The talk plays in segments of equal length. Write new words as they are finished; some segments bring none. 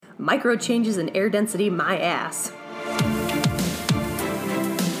Micro changes in air density, my ass.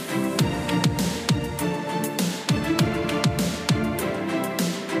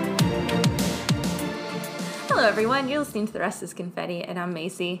 Hello everyone, you're listening to The Rest is Confetti, and I'm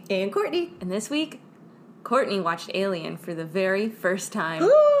Macy. And Courtney. And this week, Courtney watched Alien for the very first time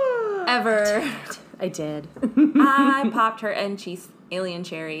ever. I did. I popped her end cheese alien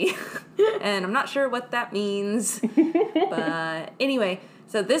cherry, and I'm not sure what that means. But anyway,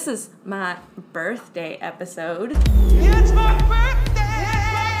 so this is my birthday episode. It's my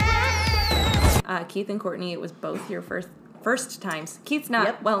birthday! Keith and Courtney, it was both your first times. Keith's not,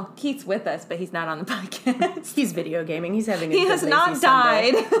 Yep. Well, Keith's with us, but he's not on the podcast. He's video gaming. He's having a He good has lazy not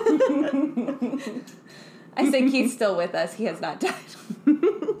Sunday. died. I said Keith's still with us. He has not died.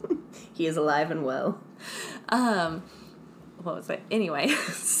 He is alive and well. What was it? Anyway,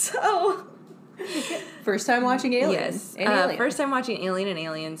 so... First time watching Alien. Yes. And Alien. First time watching Alien and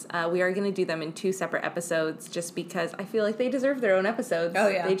Aliens. We are going to do them in 2 separate episodes just because I feel like they deserve their own episodes. Oh,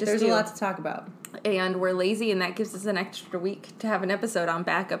 yeah. They just There's do. a lot to talk about. And we're lazy, and that gives us an extra week to have an episode on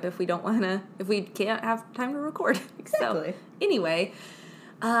backup if we can't have time to record. Exactly. So, anyway,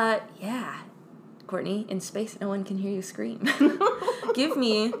 yeah. Courtney, in space, no one can hear you scream. Give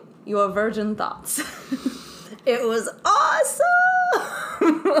me your virgin thoughts. It was awesome!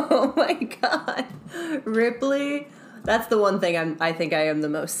 Oh my god. Ripley. That's the one thing I think I am the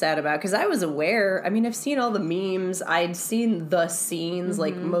most sad about, because I was aware. I mean, I've seen all the memes. I'd seen the scenes,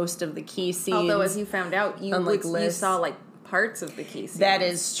 like most of the key scenes. Although, as you found out, you Liz. saw, like, parts of the key scenes. That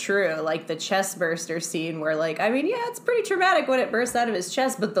is true. Like the chest burster scene where, like, I mean, yeah, it's pretty traumatic when it bursts out of his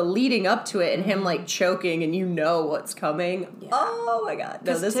chest, but the leading up to it and him, like, choking and you know what's coming. Yeah. Oh my god.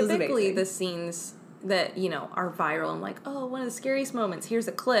 No, this is amazing. Typically the scenes that, are viral and like, oh, one of the scariest moments, here's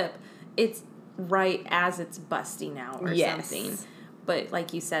a clip, it's right as it's busting out or something. But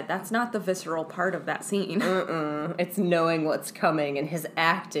like you said, that's not the visceral part of that scene. It's knowing what's coming and his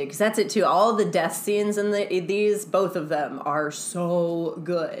acting, because that's it too. All the death scenes in these, both of them, are so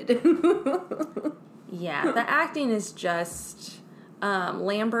good. Yeah, the acting is just...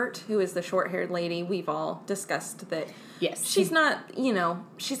 Lambert, who is the short-haired lady, we've all discussed that. Yes. She's not,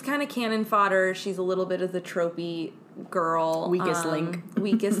 she's kind of cannon fodder. She's a little bit of the tropey girl. Weakest link.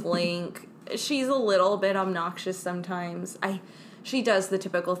 Weakest link. She's a little bit obnoxious sometimes. She does the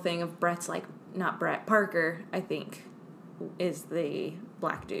typical thing of not Brett, Parker, I think, is the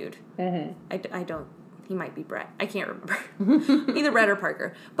black dude. Mm-hmm. I don't, he might be Brett. I can't remember. Either Brett or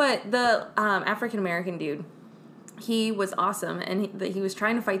Parker. But the African-American dude, he was awesome, and he was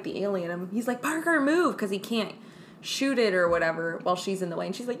trying to fight the alien, and he's like, Parker, move, because he can't shoot it or whatever while she's in the way,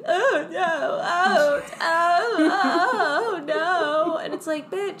 and she's like, oh, no, oh, no, and it's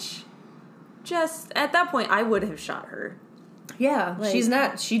like, bitch, just, at that point, I would have shot her. Yeah,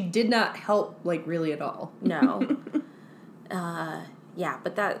 she did not help, like, really at all. No. Yeah,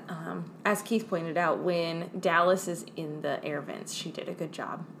 but that, as Keith pointed out, when Dallas is in the air vents, she did a good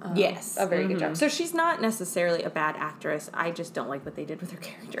job. Yes. A very good job. So she's not necessarily a bad actress. I just don't like what they did with her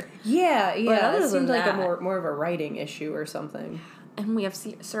character. Yeah. other It seemed than like that- a more of a writing issue or something. And we have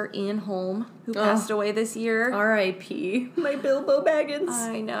Sir Ian Holm, who passed away this year. R.I.P. My Bilbo Baggins.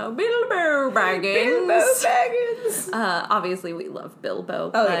 I know. Bilbo Baggins. Bilbo Baggins. Obviously, we love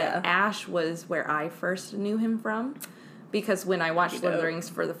Bilbo. Oh, but yeah. Ash was where I first knew him from. Because when I watched Lord of the Rings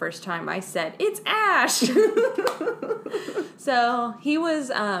for the first time, I said, it's Ash! So, he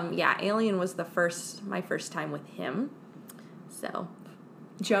was, Alien was my first time with him. So.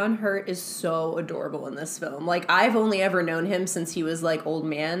 John Hurt is so adorable in this film. Like, I've only ever known him since he was, like, old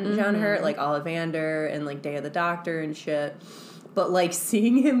man John Hurt, like Ollivander and, like, Day of the Doctor and shit. But, like,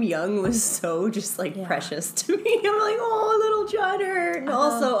 seeing him young was so just, like, precious to me. I'm like, oh, little John Hurt. And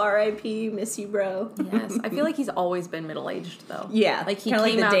also, R.I.P., miss you, bro. Yes. I feel like he's always been middle-aged, though. Yeah. Like, he kind of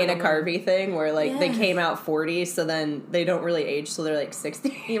like came the out Dana in a- Carvey thing where, like, they Yes. came out 40, so then they don't really age, so they're, like,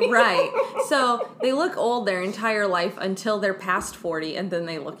 60. Right. So, they look old their entire life until they're past 40, and then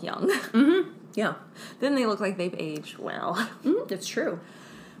they look young. Mm-hmm. Yeah. Then they look like they've aged well. That's true.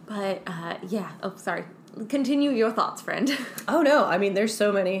 But, yeah. Oh, sorry. Continue your thoughts, friend. Oh, no. I mean, there's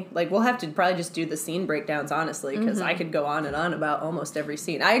so many. Like, we'll have to probably just do the scene breakdowns, honestly, because I could go on and on about almost every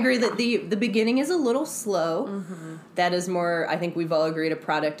scene. I agree that the beginning is a little slow. That is more, I think we've all agreed, a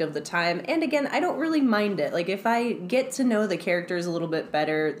product of the time. And again, I don't really mind it. Like, if I get to know the characters a little bit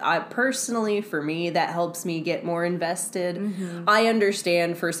better, personally, for me, that helps me get more invested. I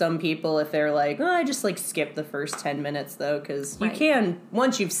understand for some people if they're like, oh, I just, like, skip the first 10 minutes, though, because you can,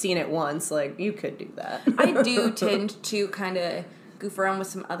 once you've seen it once, like, you could do that. I do tend to kind of goof around with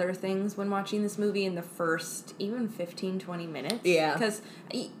some other things when watching this movie in the first even 15, 20 minutes. Yeah. Because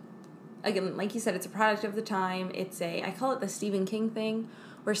again, like you said, it's a product of the time. I call it the Stephen King thing,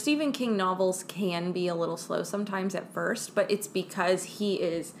 where Stephen King novels can be a little slow sometimes at first, but it's because he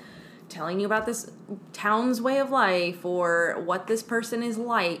is telling you about this town's way of life or what this person is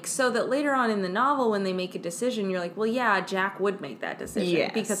like, so that later on in the novel when they make a decision, you're like, well, yeah, Jack would make that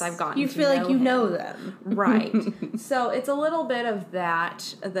decision because I've gotten to know him. You feel like you know them. Right. So it's a little bit of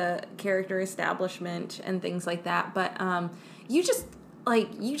that, the character establishment and things like that, but you just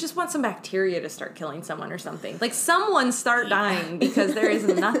want some bacteria to start killing someone or something. Like, someone start dying because there is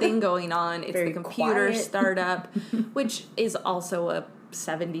nothing going on. It's the computer startup, which is also a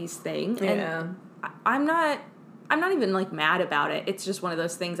 70s thing. Yeah. And I'm not even, like, mad about it. It's just one of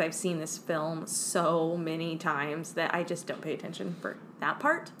those things. I've seen this film so many times that I just don't pay attention for that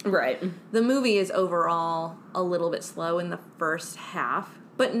part. Right. The movie is overall a little bit slow in the first half,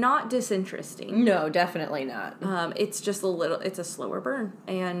 but not disinteresting. No, definitely not. It's just it's a slower burn.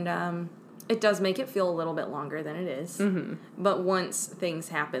 And it does make it feel a little bit longer than it is. Mm-hmm. But once things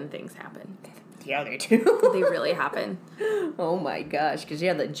happen, things happen. Yeah, they do. They really happen. Oh my gosh, because you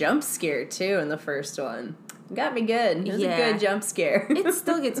had the jump scare too in the first one. Got me good. It was a good jump scare. It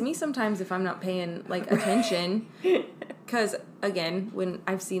still gets me sometimes if I'm not paying, like, attention. Because, again, when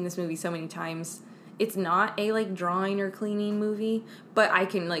I've seen this movie so many times, it's not a, like, drawing or cleaning movie, but I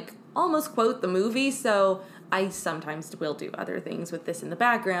can, like, almost quote the movie, so I sometimes will do other things with this in the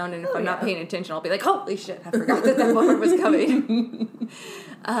background, and if I'm not paying attention, I'll be like, holy shit, I forgot that part was coming.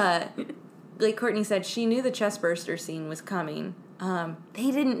 Like Courtney said, she knew the chestburster scene was coming. They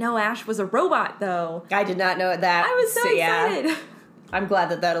didn't know Ash was a robot, though. I did not know that. I was so excited. Yeah. I'm glad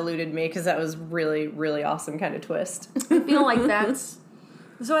that eluded me, because that was really, really awesome kind of twist. I feel like that's...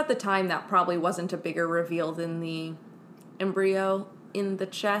 So at the time, that probably wasn't a bigger reveal than the embryo in the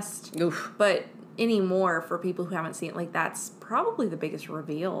chest. Oof. But anymore, for people who haven't seen it, like, that's probably the biggest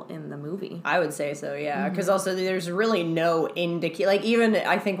reveal in the movie. I would say so, yeah. Because also there's really no like, even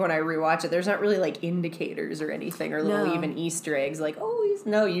I think when I rewatch it, there's not really, like, indicators or anything, or little even Easter eggs. Like,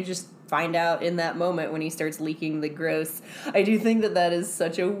 you just find out in that moment when he starts leaking the gross. I do think that is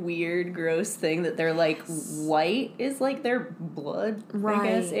such a weird, gross thing that they're, like, white is, like, their blood, I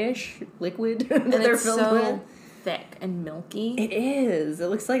guess-ish, liquid that they're filled with. Thick and milky. It is. It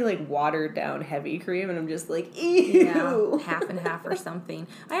looks like watered down heavy cream, and I'm just like, ew. Yeah, half and half or something.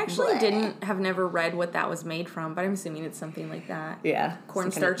 I actually never read what that was made from, but I'm assuming it's something like that. Yeah.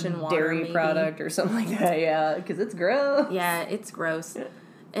 Cornstarch and water, dairy maybe. Product or something like that, yeah, because it's gross. Yeah, it's gross.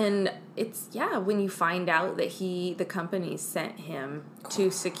 And it's, when you find out that the company sent him to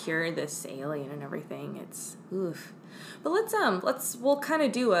secure this alien and everything, it's, oof. But we'll kind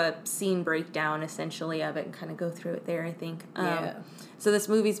of do a scene breakdown, essentially, of it and kind of go through it there, I think. So this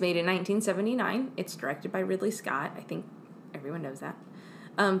movie's made in 1979. It's directed by Ridley Scott. I think everyone knows that.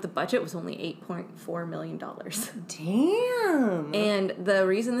 The budget was only $8.4 million. Damn! And the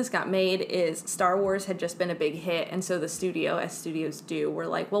reason this got made is Star Wars had just been a big hit, and so the studio, as studios do, were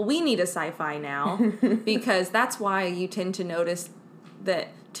like, well, we need a sci-fi now, because that's why you tend to notice that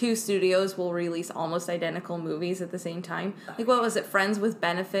two studios will release almost identical movies at the same time. Like, what was it? Friends with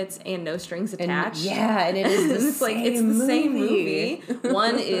Benefits and No Strings Attached? And it is the same it's the same movie.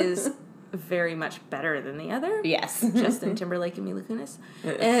 One is very much better than the other. Yes. Justin Timberlake and Mila Kunis.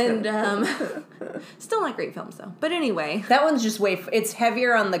 And still not great films, though. But anyway. That one's just it's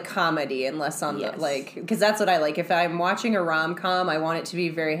heavier on the comedy and less on the, like, because that's what I like. If I'm watching a rom-com, I want it to be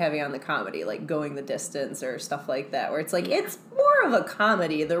very heavy on the comedy, like Going the Distance or stuff like that, where it's like, it's more of a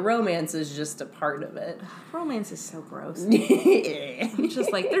comedy. The romance is just a part of it. Romance is so gross. It's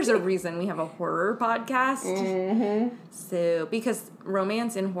just like, there's a reason we have a horror podcast. Mm-hmm. So, because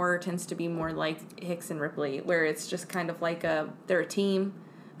romance in horror tends to be more like Hicks and Ripley, where it's just kind of like they're a team.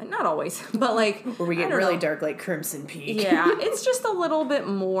 Not always, but like... Where we get really dark, like Crimson Peak. Yeah, it's just a little bit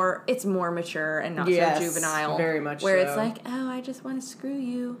more... It's more mature and not so juvenile. Very much where it's like, oh, I just want to screw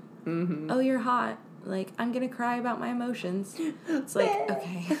you. Mm-hmm. Oh, you're hot. Like, I'm going to cry about my emotions. It's like,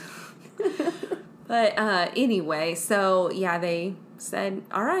 okay. But anyway, so yeah, they said,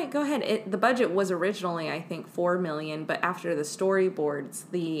 all right, go ahead. The budget was originally, I think, $4 million, but after the storyboards,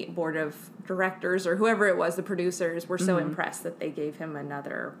 the board of directors or whoever it was, the producers, were so impressed that they gave him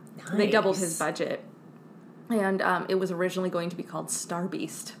another. Nice. They doubled his budget, and it was originally going to be called Star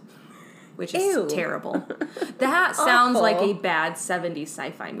Beast, which is terrible. That sounds like a bad 70s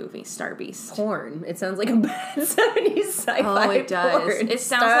sci-fi movie, Star Beast. Porn. It sounds like a bad 70s sci-fi porn. Oh, it does. Porn. It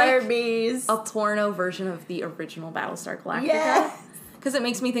sounds Star like Beast. A porno version of the original Battlestar Galactica. Yes. Because it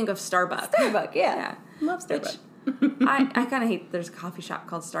makes me think of Starbucks. Starbucks, yeah. Love Starbucks. I kind of hate there's a coffee shop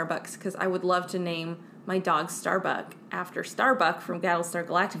called Starbucks, because I would love to name my dog Starbuck after Starbuck from Battlestar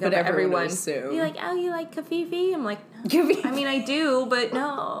Galactica. But everyone would be like, oh, you like Kafifi? I'm like, I mean, I do, but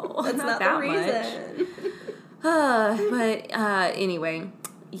no. That's not that the reason. But anyway,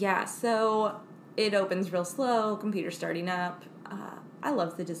 yeah, so it opens real slow, computer starting up. I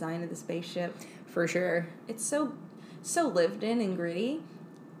love the design of the spaceship. For sure. It's so lived in and gritty,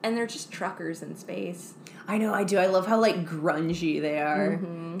 and they're just truckers in space. I know, I do. I love how, like, grungy they are.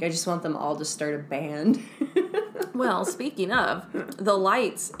 Mm-hmm. I just want them all to start a band. Well, speaking of, the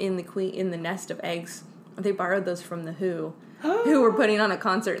lights in the nest of eggs, they borrowed those from The Who, who were putting on a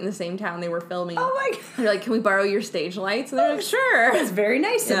concert in the same town they were filming. Oh, my God. They're like, can we borrow your stage lights? And they're like, sure. That's very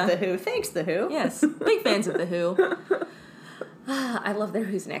nice of The Who. Thanks, The Who. Yes, big fans of The Who. I love their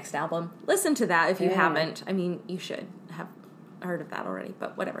Who's Next album. Listen to that if you haven't. I mean, you should have heard of that already,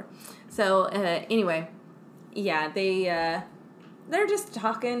 but whatever. So, anyway, yeah, they're just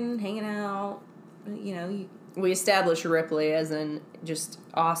talking, hanging out, you know. We establish Ripley as an just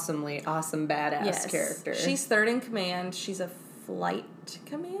awesome badass character. She's third in command. She's a flight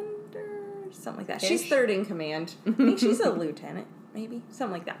commander, something like that. She's third in command. I think she's a lieutenant, maybe,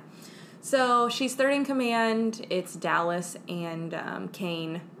 something like that. So she's third in command. It's Dallas, and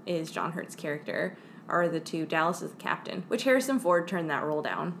Kane is John Hurt's character, are the two. Dallas is the captain, which Harrison Ford turned that role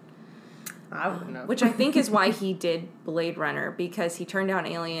down. I wouldn't know. Which I think is why he did Blade Runner, because he turned down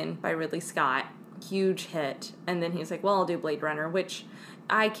Alien by Ridley Scott. Huge hit. And then he was like, well, I'll do Blade Runner, which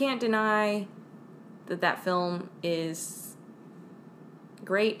I can't deny that film is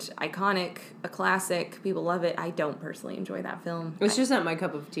great, iconic, a classic. People love it. I don't personally enjoy that film. It's just not my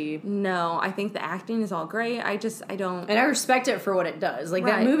cup of tea. No, I think the acting is all great. I don't. And I respect it for what it does. Like,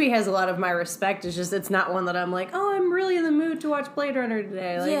 that movie has a lot of my respect. It's just, it's not one that I'm like, oh, I'm really in the mood to watch Blade Runner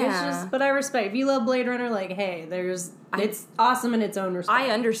today. Like, it's just, but I respect. If you love Blade Runner, like, hey, it's awesome in its own respect. I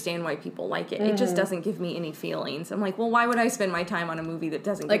understand why people like it. It just doesn't give me any feelings. I'm like, well, why would I spend my time on a movie that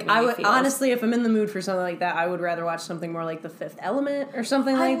doesn't give me any feelings? Honestly, if I'm in the mood for something like that, I would rather watch something more like The Fifth Element or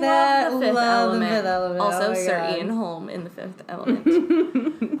something like love that. The Fifth Element. The Fifth Element. Also, Sir Ian Holm in The Fifth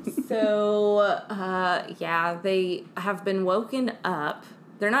Element. So, yeah, they have been woken up.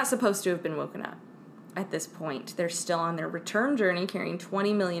 They're not supposed to have been woken up at this point. They're still on their return journey carrying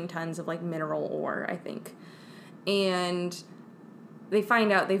 20 million tons of, like, mineral ore, I think. And they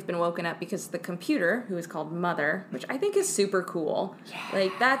find out they've been woken up because the computer, who is called Mother, which I think is super cool. Yeah.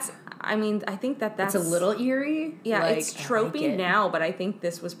 Like, I think that's... It's a little eerie. Yeah, like, it's tropey now, but I think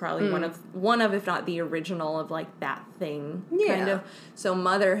this was probably one of, if not the original of, like, that thing. Yeah. Kind of. So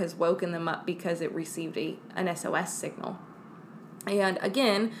Mother has woken them up because it received an SOS signal. And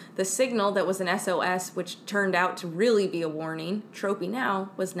again, the signal that was an SOS, which turned out to really be a warning, tropey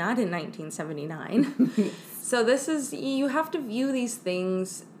now, was not in 1979. So you have to view these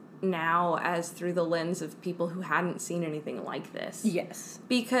things now as through the lens of people who hadn't seen anything like this. Yes.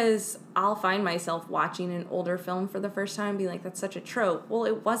 Because I'll find myself watching an older film for the first time and be like, that's such a trope. Well,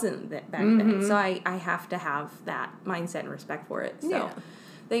 it wasn't back then. So I have to have that mindset and respect for it. So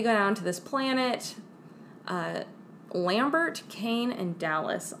they go down to this planet. Lambert, Kane, and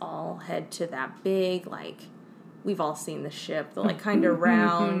Dallas all head to that big, like... We've all seen the ship, the, like, kind of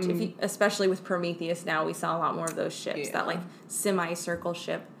round, especially with Prometheus now, we saw a lot more of those ships, that, like, semicircle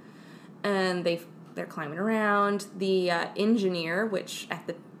ship. And they're climbing around. The engineer, which at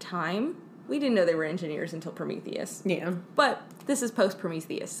the time, we didn't know they were engineers until Prometheus. Yeah. But this is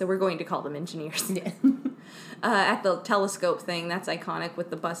post-Prometheus, so we're going to call them engineers. Yeah. At the telescope thing, that's iconic with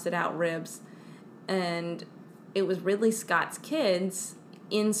the busted out ribs. And it was Ridley Scott's kids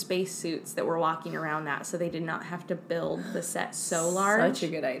in spacesuits that were walking around that, so they did not have to build the set so large. Such a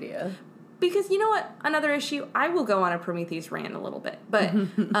good idea. Because you know what? Another issue, I will go on a Prometheus rant a little bit, but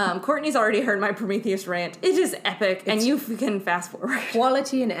Courtney's already heard my Prometheus rant. It is epic, and you can fast forward.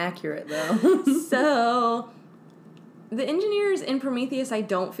 Quality and accurate, though. So, the engineers in Prometheus, I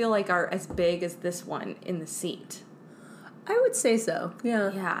don't feel like are as big as this one in the seat. I would say so,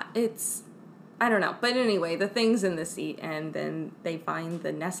 yeah. Yeah, it's... I don't know. But anyway, the thing's in the seat, and then they find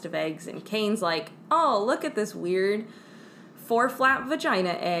the nest of eggs, and Kane's like, oh, look at this weird 4-flap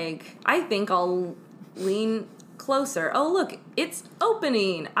vagina egg. I think I'll lean closer. Oh, look, it's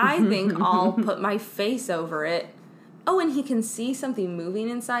opening. I think I'll put my face over it. Oh, and he can see something moving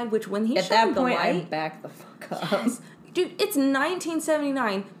inside, which when he showed the light... At that point, I back the fuck up. Yes. Dude, it's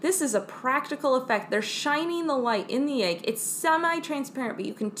 1979. This is a practical effect. They're shining the light in the egg. It's semi-transparent, but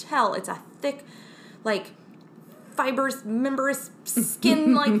you can tell it's a thick, like, fibrous, membranous,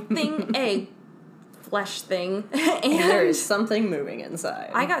 skin-like thing, egg, flesh thing. And there is something moving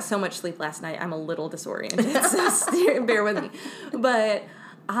inside. I got so much sleep last night, I'm a little disoriented, so bear with me. But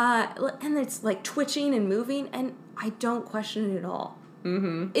And it's like twitching and moving, and I don't question it at all.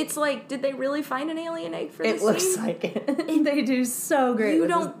 Mm-hmm. It's like, did they really find an alien egg for this scene? It looks like it. They do so great you with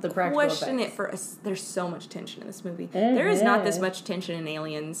don't the practical question effects. it for us. There's so much tension in this movie. Mm-hmm. There is not this much tension in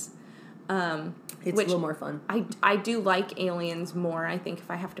Aliens. It's a little more fun. I do like Aliens more, I think, if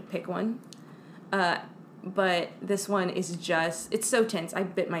I have to pick one. But this one is just, it's so tense. I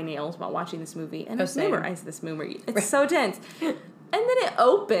bit my nails while watching this movie, and I've memorized this movie. It's so tense. And then it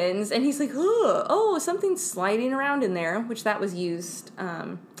opens, and he's like, oh, something's sliding around in there, which that was used,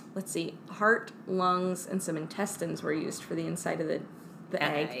 let's see, heart, lungs, and some intestines were used for the inside of the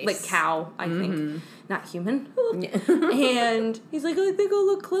egg. Like cow, I think. Not human. And he's like, I think I'll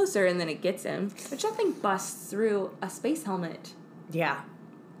look closer, and then it gets him. Which that thing busts through a space helmet. Yeah.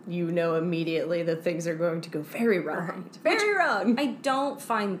 You know immediately that things are going to go very wrong. Right. Very wrong. I don't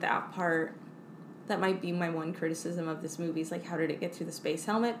find that part. That might be my one criticism of this movie is like, how did it get through the space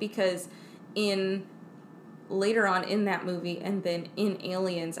helmet? Because later on in that movie and then in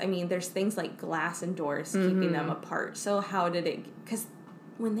Aliens, I mean, there's things like glass and doors keeping them apart. So how did it? Because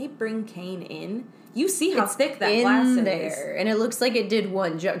when they bring Kane in, you see how thick that glass is. And it looks like it did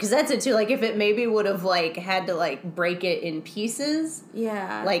one job. Because that's it, too. Like, if it maybe would have, like, had to, like, break it in pieces.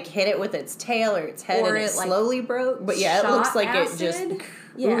 Yeah. Like, hit it with its tail or its head, or and it slowly broke. But, yeah, it looks like acid. It just...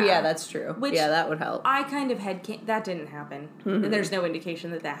 Yeah. Ooh, yeah, that's true. Which that would help. I kind of that didn't happen. Mm-hmm. There's no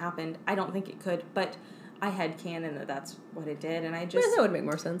indication that happened. I don't think it could, but I had canon that that's what it did, and I just... Yeah, that would make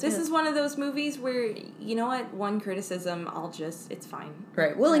more sense. This is one of those movies where, you know what, one criticism, it's fine.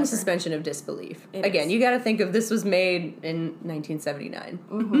 Right, willing suspension of disbelief. Again, you gotta think of this was made in 1979.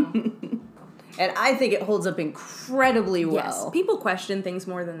 Mm-hmm. And I think it holds up incredibly well. Yes, people question things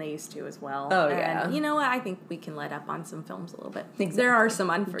more than they used to as well. Oh, yeah. And you know what? I think we can let up on some films a little bit. Exactly. There are some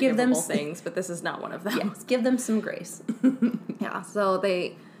unforgivable things, but this is not one of them. Yes, give them some grace. Yeah, so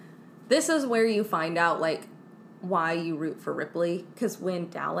this is where you find out, like, why you root for Ripley. Because when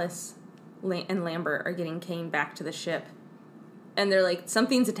Dallas and Lambert are getting Kane back to the ship, and they're like,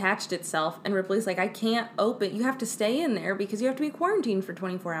 something's attached itself, and Ripley's like, I can't open, you have to stay in there because you have to be quarantined for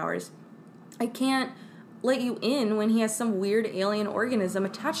 24 hours. I can't let you in when he has some weird alien organism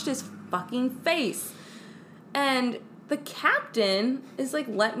attached to his fucking face. And the captain is like,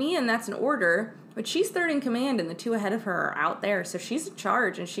 let me in, that's an order. But she's third in command and the two ahead of her are out there. So she's in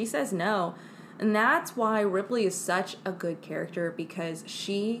charge and she says no. And that's why Ripley is such a good character, because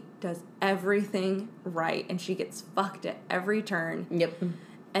she does everything right and she gets fucked at every turn. Yep.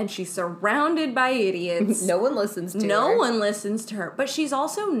 And she's surrounded by idiots. No one listens to her. No one listens to her. But she's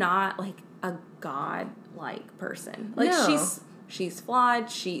also not, like, a god-like person. Like, no. She's flawed.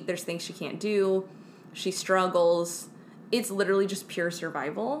 There's things she can't do. She struggles. It's literally just pure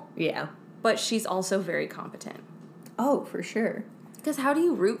survival. Yeah. But she's also very competent. Oh, for sure. Because how do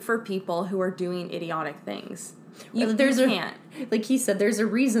you root for people who are doing idiotic things? You can't. Like he said, there's a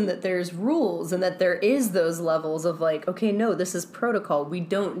reason that there's rules and that there is those levels of like, okay, no, this is protocol. We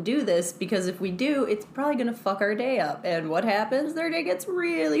don't do this because if we do, it's probably going to fuck our day up. And what happens? Their day gets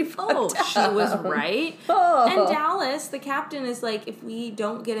really fucked up. She was right. Oh. And Dallas, the captain, is like, if we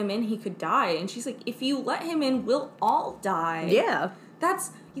don't get him in, he could die. And she's like, if you let him in, we'll all die. Yeah.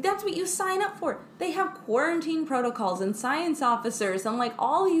 That's what you sign up for. They have quarantine protocols and science officers and like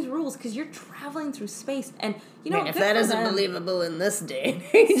all these rules because you're traveling through space. And you know, if that isn't believable in this day and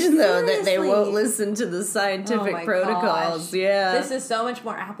age, though, that they won't listen to the scientific protocols. Gosh. Yeah, this is so much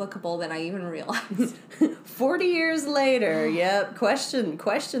more applicable than I even realized. 40 years later, yep. Question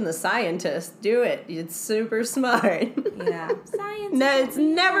the scientist. Do it. It's super smart. Yeah, science. No, it's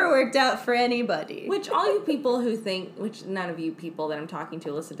never worked out for anybody. Which all you people who think, which none of you people that I'm talking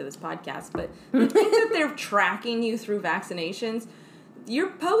to listen to this podcast, but who think that they're tracking you through vaccinations, you're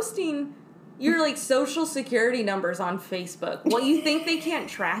posting your like social security numbers on Facebook. Well, you think they can't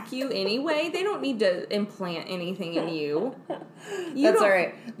track you anyway? They don't need to implant anything in you. That's all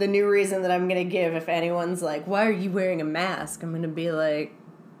right. The new reason that I'm going to give if anyone's like, why are you wearing a mask? I'm going to be like,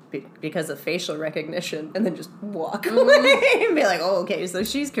 because of facial recognition, and then just walk away and be like, oh, okay, so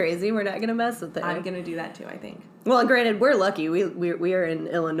she's crazy. We're not going to mess with it. I'm going to do that too, I think. Well, granted, we're lucky. We are in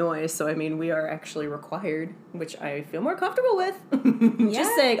Illinois, so I mean, we are actually required, which I feel more comfortable with.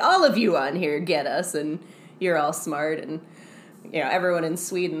 Just saying, all of you on here get us, and you're all smart, and you know, everyone in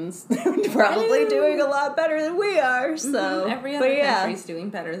Sweden's probably doing a lot better than we are. So every other country's doing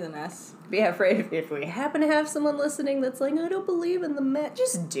better than us. Yeah, if we happen to have someone listening that's like, I don't believe in the Met,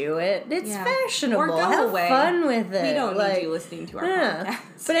 just do it. It's fashionable. Or go Have away. Fun with it. We don't need you listening to our podcast.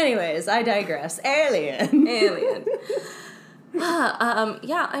 But anyways, I digress. Alien.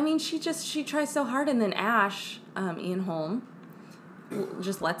 Yeah, I mean, she tries so hard, and then Ash, Ian Holm,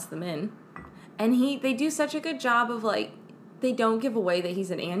 just lets them in. And they do such a good job of, like, they don't give away that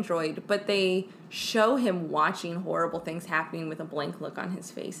he's an android, but they show him watching horrible things happening with a blank look on his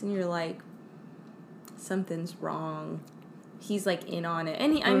face. And you're like, something's wrong. He's, like, in on it.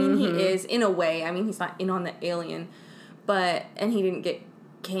 And, he is, in a way. I mean, he's not in on the alien. And he didn't get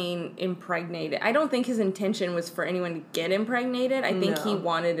Kane impregnated. I don't think his intention was for anyone to get impregnated. I think he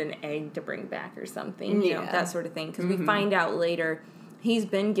wanted an egg to bring back or something. You know, that sort of thing. Because we find out later he's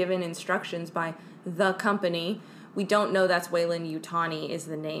been given instructions by the company. We don't know that's Weyland-Yutani is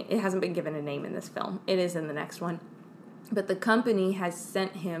the name. It hasn't been given a name in this film. It is in the next one. But the company has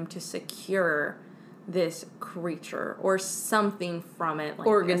sent him to secure this creature or something from it. Like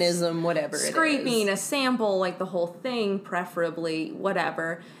organism, whatever it is. Scraping, a sample, like the whole thing, preferably,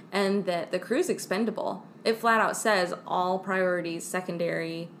 whatever. And that the crew's expendable. It flat out says all priorities,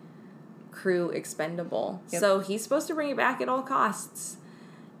 secondary, crew expendable. Yep. So he's supposed to bring it back at all costs.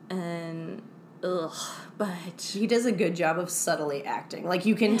 And... but he does a good job of subtly acting. Like,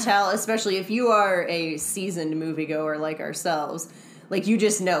 you can tell, especially if you are a seasoned moviegoer like ourselves, like, you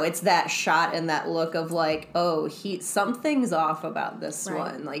just know it's that shot and that look of, like, oh, something's off about this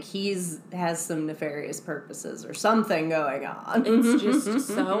one. Like, has some nefarious purposes or something going on. It's just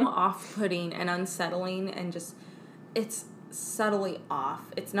so off-putting and unsettling and just, it's subtly off.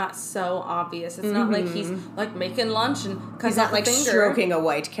 It's not so obvious. It's not like he's, like, making lunch and cutting he's not, like, finger. stroking a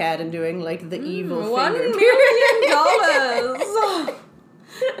white cat and doing, like, the evil $1 finger. million.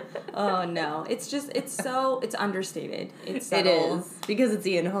 Oh, no. It's understated. It's subtle. It is. Because it's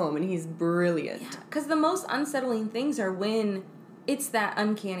Ian Holm, and he's brilliant. Because the most unsettling things are when it's that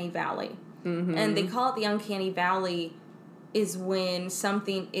uncanny valley. Mm-hmm. And they call it the uncanny valley is when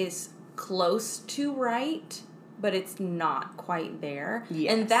something is close to right, but it's not quite there.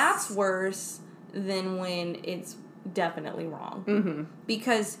 Yes. And that's worse than when it's definitely wrong. Mm-hmm.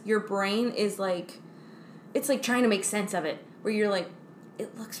 Because your brain is like, it's like trying to make sense of it. Where you're like,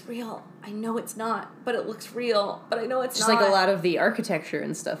 it looks real. I know it's not, but it looks real, but I know it's just not. Just like a lot of the architecture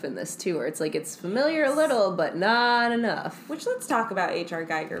and stuff in this, too, where it's like it's familiar a little, but not enough. Which, let's talk about H.R.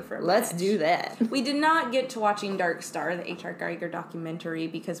 Geiger for a minute. Let's do that. We did not get to watching Dark Star, the H.R. Geiger documentary,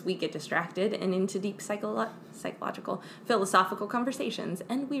 because we get distracted and into deep psychological, philosophical conversations,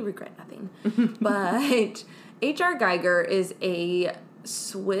 and we regret nothing. But H.R. Geiger is a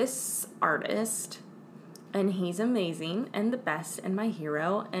Swiss artist, and he's amazing and the best and my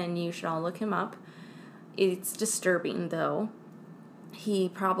hero, and you should all look him up. It's disturbing, though. He's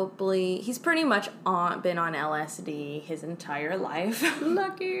pretty much been on LSD his entire life.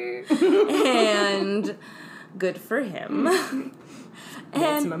 Lucky. And good for him.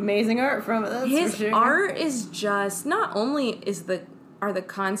 And some amazing art from it, that's his for sure. art is just, not only are the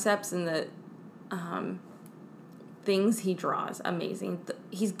concepts and the things he draws amazing,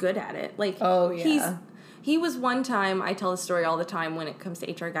 he's good at it. Like, oh, yeah. He was one time, I tell the story all the time when it comes to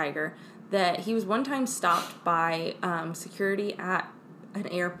H.R. Geiger, that he was one time stopped by security at an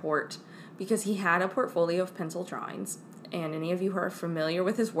airport because he had a portfolio of pencil drawings. And any of you who are familiar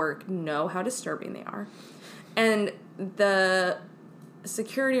with his work know how disturbing they are. And the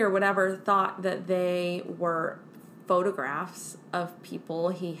security or whatever thought that they were photographs of people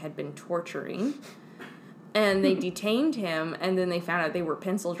he had been torturing. And they detained him, and then they found out they were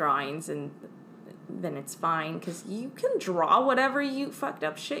pencil drawings, and then it's fine, because you can draw whatever you fucked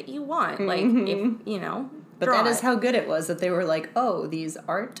up shit you want. Like, if, you know, but that is how good it was, that they were like, oh, these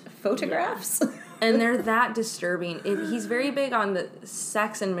art photographs? Yeah. And they're that disturbing. He's very big on the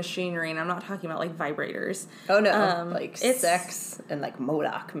sex and machinery, and I'm not talking about, like, vibrators. Oh, no. Like, sex and, like,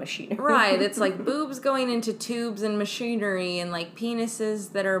 Modoc machinery. Right. It's, like, boobs going into tubes and machinery, and, like,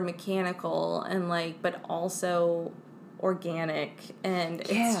 penises that are mechanical, and, like, but also organic. And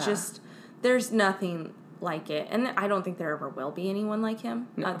it's just, there's nothing like it. And I don't think there ever will be anyone like him.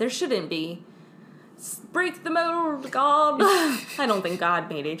 No. There shouldn't be. Break the mold, God. I don't think God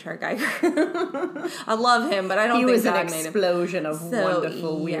made H.R. Geiger. I love him, but I don't think God made him. He was an explosion of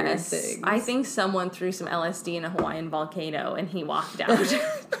wonderful, weird things. I think someone threw some LSD in a Hawaiian volcano and he walked out.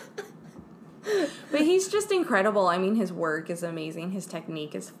 But he's just incredible. I mean, his work is amazing. His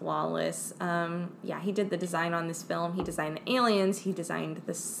technique is flawless. He did the design on this film. He designed the aliens. He designed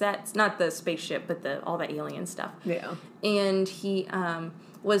the sets. Not the spaceship, but all the alien stuff. Yeah. And he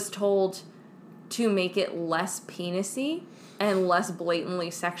was told to make it less penis-y and less blatantly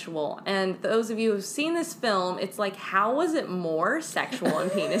sexual. And those of you who've seen this film, it's like, how was it more sexual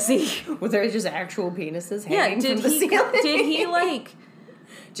and penis-y? Was there just actual penises hanging from the ceiling? Did he, like...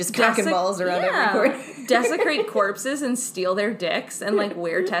 just cocking balls around every corner. Desecrate corpses and steal their dicks and, like,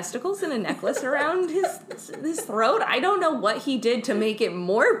 wear testicles in a necklace around his throat. I don't know what he did to make it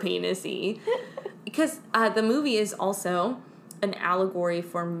more penis-y. Because the movie is also an allegory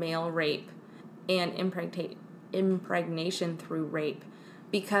for male rape and impregnation through rape.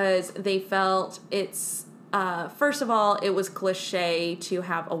 Because they felt it's, first of all, it was cliche to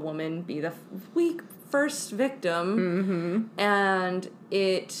have a woman be the weak first victim, and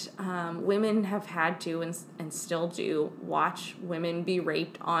it women have had to and still do watch women be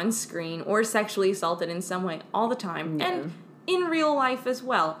raped on screen or sexually assaulted in some way all the time, and in real life as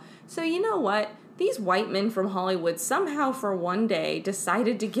well. So you know what? These white men from Hollywood somehow for one day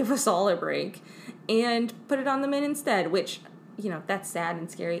decided to give us all a break and put it on the men instead, which, you know, that's sad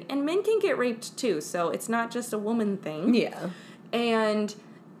and scary. And men can get raped too, so it's not just a woman thing. Yeah. And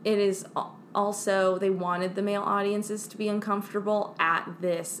it is also, they wanted the male audiences to be uncomfortable at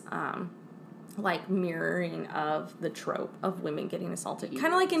this, like, mirroring of the trope of women getting assaulted.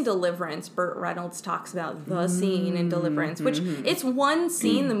 Kind of like in Deliverance, Burt Reynolds talks about the scene in Deliverance, which it's one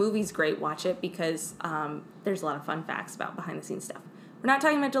scene. The movie's great. Watch it because there's a lot of fun facts about behind-the-scenes stuff. We're not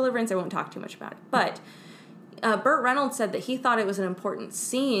talking about Deliverance. I won't talk too much about it. But Burt Reynolds said that he thought it was an important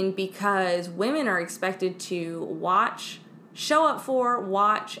scene because women are expected to show up for,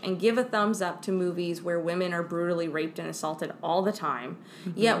 watch, and give a thumbs up to movies where women are brutally raped and assaulted all the time.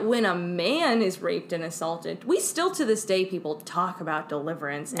 Yet when a man is raped and assaulted, we still to this day people talk about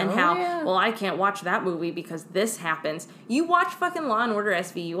Deliverance and well, I can't watch that movie because this happens. You watch fucking Law and Order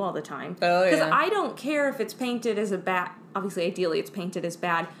SVU all the time. Because I don't care if it's painted as a bad, obviously ideally it's painted as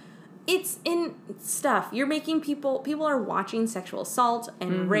bad. It's in stuff. You're making people are watching sexual assault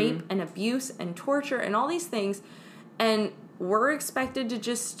and rape and abuse and torture and all these things, and we're expected to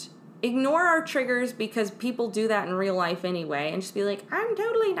just ignore our triggers because people do that in real life anyway and just be like, I'm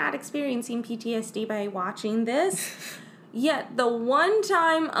totally not experiencing PTSD by watching this. Yet the one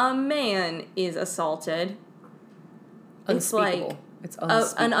time a man is assaulted, it's like it's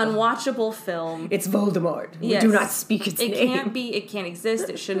an unwatchable film. It's Voldemort. Yes. We do not speak its name. It can't exist.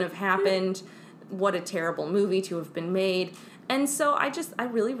 It shouldn't have happened. What a terrible movie to have been made. And so I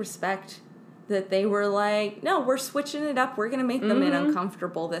really respect that they were like, no, we're switching it up. We're going to make the men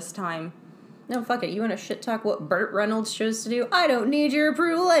uncomfortable this time. No, fuck it. You want to shit talk what Burt Reynolds chose to do? I don't need your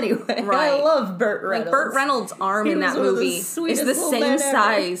approval anyway. Right. I love Burt Reynolds. Like, Burt Reynolds' arm in that movie is the same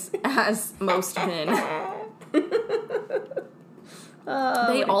size as most men.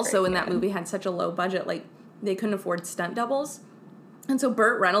 They also, in that movie, had such a low budget, like, they couldn't afford stunt doubles. And so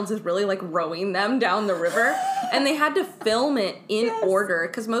Burt Reynolds is really, like, rowing them down the river. And they had to film it in order.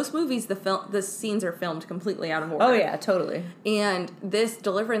 Because most movies, the scenes are filmed completely out of order. Oh, yeah, totally. And this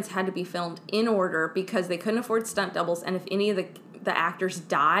Deliverance had to be filmed in order because they couldn't afford stunt doubles. And if any of the actors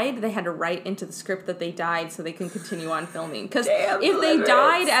died, they had to write into the script that they died so they can continue on filming. Because if they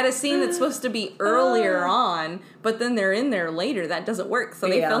died at a scene that's supposed to be earlier on, but then they're in there later, that doesn't work. So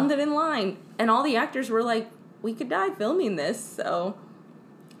they filmed it in line. And all the actors were like, we could die filming this, so...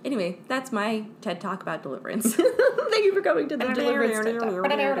 Anyway, that's my TED Talk about Deliverance. Thank you for coming to the Deliverance TED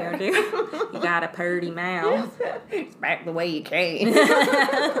Talk. You got a purty mouth. It's back the way you came.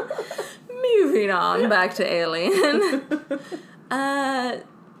 Moving on, back to Alien.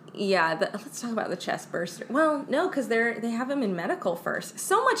 Let's talk about the chest burster. Well, no, because they have him in medical first.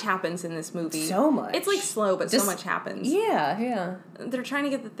 So much happens in this movie. So much. It's, like, slow, but so much happens. Yeah. They're trying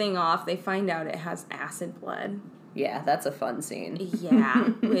to get the thing off. They find out it has acid blood. Yeah, that's a fun scene. Yeah,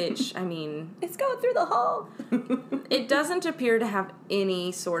 which, I mean... It's going through the hull. It doesn't appear to have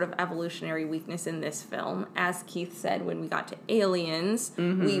any sort of evolutionary weakness in this film. As Keith said when we got to Aliens,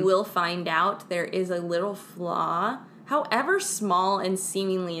 we will find out there is a little flaw, however small and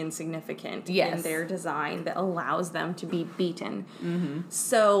seemingly insignificant in their design, that allows them to be beaten.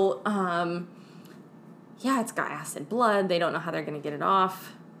 So, it's got acid blood. They don't know how they're going to get it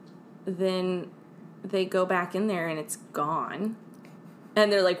off. Then... they go back in there and it's gone.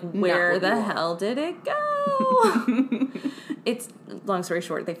 And they're like, where the hell did it go? It's, long story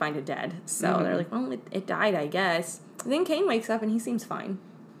short, they find it dead. So they're like, well, it died, I guess. And then Kane wakes up and he seems fine.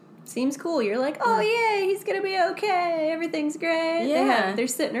 Seems cool. You're like, oh, yeah, he's going to be okay. Everything's great. Yeah. They're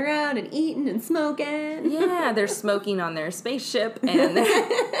sitting around and eating and smoking. Yeah, they're smoking on their spaceship. And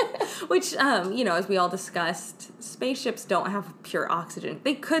which, as we all discussed, spaceships don't have pure oxygen.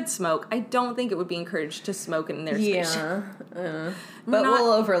 They could smoke. I don't think it would be encouraged to smoke in their spaceship. But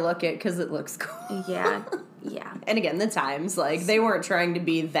we'll overlook it because it looks cool. Yeah. And again, the times, like, they weren't trying to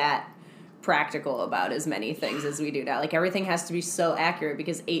be that practical about as many things as we do now. Like, everything has to be so accurate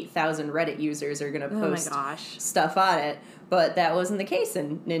because 8,000 Reddit users are going to post stuff on it. But that wasn't the case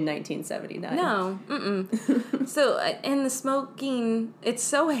in 1979. No. So, and the smoking, it's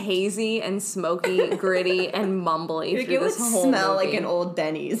so hazy and smoky, gritty, and mumbly through this whole movie. It would smell like an old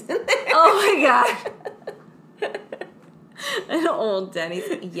Denny's. Oh my god. An old Denny's.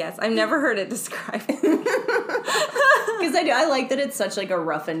 Yes, I've never heard it described. Because I like that it's such, like, a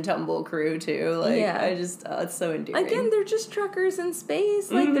rough and tumble crew, too. Like, it's so endearing. Again, they're just truckers in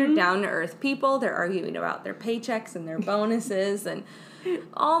space. Like, they're down-to-earth people. They're arguing about their paychecks and their bonuses and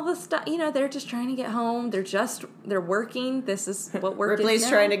all the stuff. You know, they're just trying to get home. They're working. This is what work Ripley's is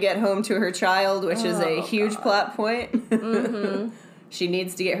now. trying to get home to her child, which is a huge plot point. She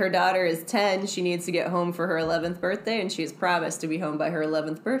needs to get, her daughter is 10, she needs to get home for her 11th birthday, and she has promised to be home by her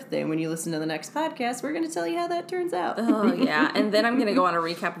 11th birthday. And when you listen to the next podcast, we're going to tell you how that turns out. Oh, yeah. And then I'm going to go on a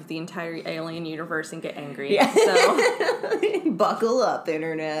recap of the entire Alien universe and get angry. Yeah. So buckle up,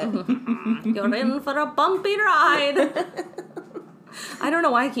 Internet. You're in for a bumpy ride. I don't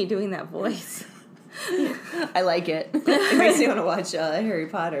know why I keep doing that voice. I like it. It makes me want to watch Harry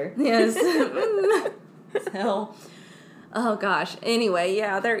Potter. Yes. Hell. Oh, gosh. Anyway,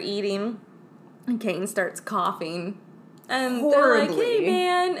 yeah, they're eating, and Kane starts coughing, and they're like, hey,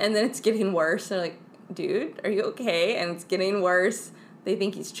 man, and then it's getting worse. They're like, dude, are you okay? And it's getting worse. They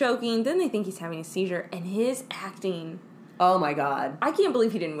think he's choking, then they think he's having a seizure, and his acting... Oh, my God. I can't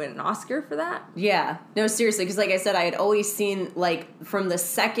believe he didn't win an Oscar for that. Yeah. No, seriously, because like I said, I had always seen, like, from the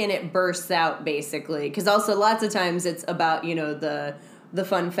second it bursts out, basically, because also lots of times it's about, you know, the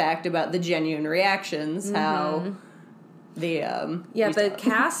fun fact about the genuine reactions, how... The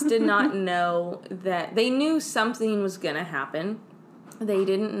cast did not know that. They knew something was going to happen. They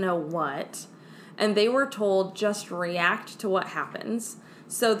didn't know what. And they were told just react to what happens.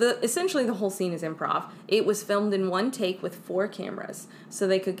 So essentially the whole scene is improv. It was filmed in one take with 4 cameras. So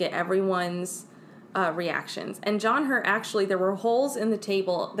they could get everyone's reactions. And John Hurt, actually, there were holes in the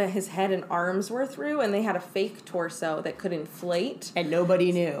table that his head and arms were through, and they had a fake torso that could inflate. And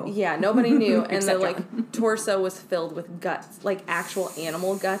nobody knew. Yeah, nobody knew. And the, like, torso was filled with guts, like actual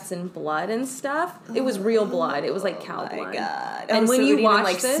animal guts and blood and stuff. It was real blood. It was like cow blood. Oh my God. And when you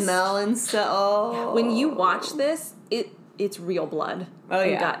watch this, smell and stuff. Oh. When you watch this, it's real blood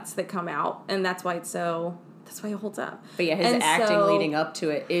and guts that come out, and that's why it's so... That's why it holds up. But yeah, his acting leading up to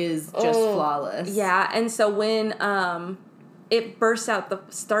it is just flawless. Yeah, and so when it bursts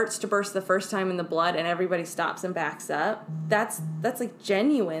out, starts to burst the first time in the blood, and everybody stops and backs up, that's like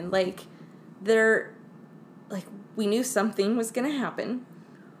genuine. Like, we knew something was gonna happen.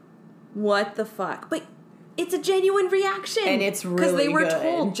 What the fuck? But it's a genuine reaction. And it's really because they were good.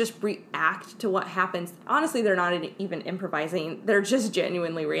 told just react to what happens. Honestly, they're not even improvising. They're just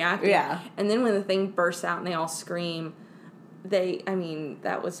genuinely reacting. Yeah. And then when the thing bursts out and they all scream,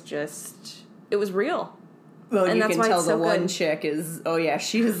 that was just... It was real. Well, and you can tell the one chick is... Oh, yeah,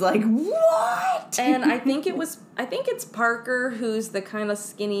 she was like, what? And I think it's Parker, who's the kind of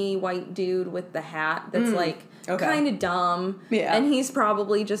skinny white dude with the hat that's like... Okay. Kind of dumb. Yeah. And he's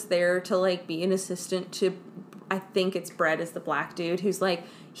probably just there to, like, be an assistant to, I think it's Brett is the black dude, who's, like,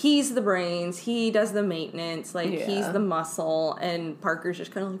 he's the brains, he does the maintenance, like, he's the muscle, and Parker's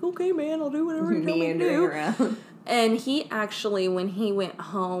just kind of like, okay, man, I'll do whatever you tell me to do. Around. And he actually, when he went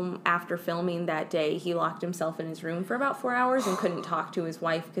home after filming that day, he locked himself in his room for about 4 hours and couldn't talk to his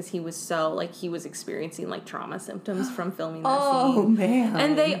wife because he was so, like, he was experiencing, like, trauma symptoms from filming that scene. Oh, man.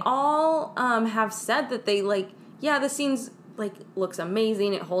 And they all have said that they, like, yeah, the scene's, like, looks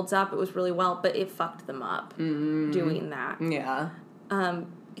amazing, it holds up, it was really well, but it fucked them up doing that. Yeah.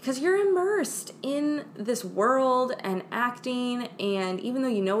 Because you're immersed in this world and acting, and even though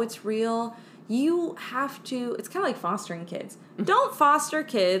you know it's real... You have to, it's kind of like fostering kids. Don't foster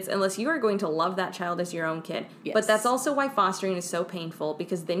kids unless you are going to love that child as your own kid. Yes. But that's also why fostering is so painful,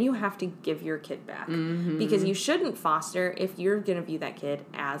 because then you have to give your kid back. Mm-hmm. Because you shouldn't foster if you're going to view that kid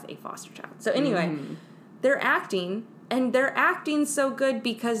as a foster child. So anyway, they're acting, and they're acting so good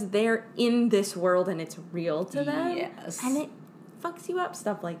because they're in this world and it's real to them. Yes. And it fucks you up,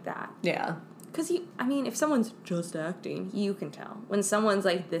 stuff like that. Yeah. Because, if someone's just acting, you can tell. When someone's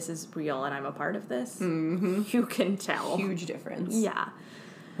like, this is real and I'm a part of this, you can tell. Huge difference. Yeah.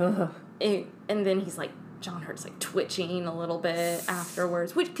 And then he's like, John Hurt's like twitching a little bit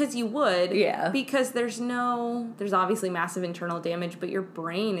afterwards, which, because you would. Yeah. Because there's obviously massive internal damage, but your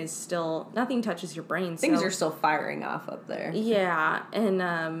brain is still, nothing touches your brain. Things are still firing off up there. Yeah.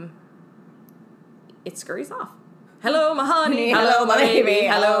 And it scurries off. Hello, my honey. Hello, my baby.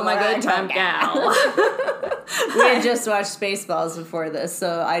 Hello, my good time gal. We had just watched Spaceballs before this,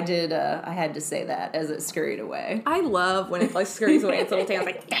 so I had to say that as it scurried away. I love when it like scurries away. Its little tail's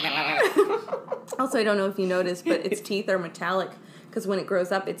like. Also, I don't know if you noticed, but its teeth are metallic because when it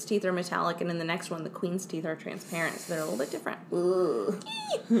grows up, its teeth are metallic, and in the next one, the queen's teeth are transparent, so they're a little bit different. Ooh.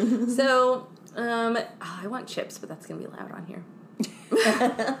 So, I want chips, but that's gonna be loud on here.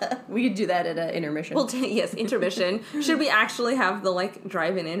 We could do that at an intermission. Well, yes, intermission. Should we actually have the like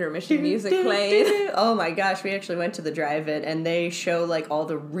drive-in intermission music played? Oh my gosh, we actually went to the drive-in and they show like all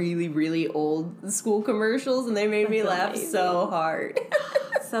the really, really old school commercials and they made me laugh so hard.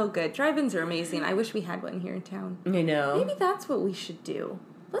 So good. Drive-ins are amazing. I wish we had one here in town. I know. Maybe that's what we should do.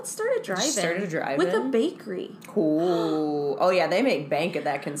 Let's start a drive-in. Start a drive-in? With a bakery. Cool. Oh yeah, they make bank at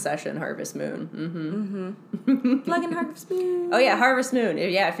that concession, Harvest Moon. Plug in Harvest Moon. Oh yeah, Harvest Moon.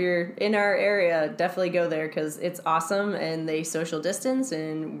 Yeah, if you're in our area, definitely go there because it's awesome and they social distance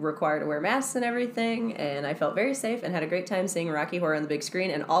and require to wear masks and everything. And I felt very safe and had a great time seeing Rocky Horror on the big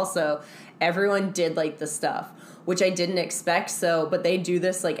screen. And also, everyone did like the stuff, which I didn't expect. So, but they do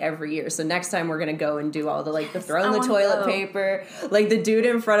this like every year. So next time we're gonna go and do all the like the throwing the toilet paper. Like the dude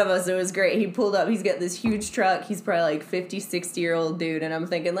in front of us, it was great. He pulled up. He's got this huge truck. He's probably like 50, 60-year-old dude, and I'm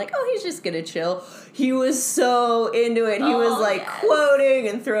thinking like, oh, he's just gonna chill. He was so into it. He was like quoting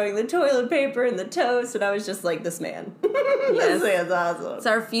and throwing the toilet paper and the toast, and I was just like, this man. This man's awesome. It's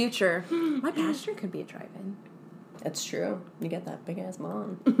our future. My pasture could be a drive-in. That's true. You get that big ass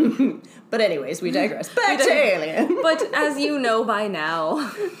lawn. But anyways, we digress. Back to Alien. But as you know by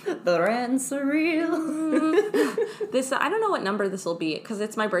now, the rants are real. This I don't know what number this will be because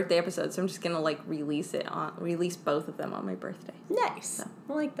it's my birthday episode, so I'm just gonna like release both of them on my birthday. Nice. So,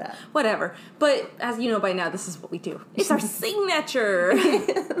 I like that. Whatever. But as you know by now, this is what we do. It's our signature.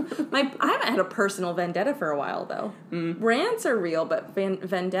 I haven't had a personal vendetta for a while though. Rants are real, but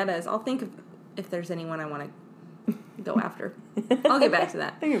vendettas. I'll think if there's anyone I want to go after. I'll get back to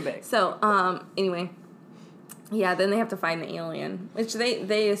that. So, anyway. Yeah, then they have to find the alien. Which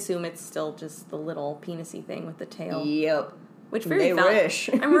they assume it's still just the little penis-y thing with the tail. Yep. Which they wish.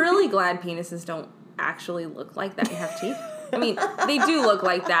 I'm really glad penises don't actually look like that and have teeth. I mean, they do look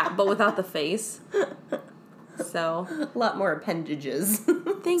like that, but without the face. So. A lot more appendages.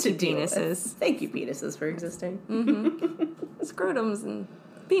 Thank you, penises. Thank you, penises, for existing. Mm-hmm. Scrotums and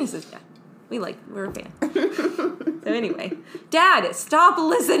penises, yeah. We're a fan. So anyway, Dad, stop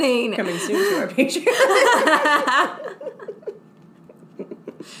listening. Coming soon to our Patreon.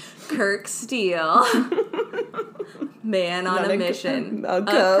 Kirk Steele, man on a mission, a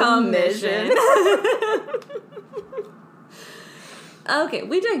commission. Okay,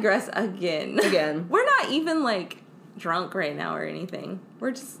 we digress again. We're not even drunk right now or anything.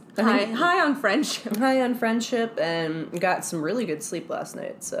 We're just high on friendship. High on friendship, and got some really good sleep last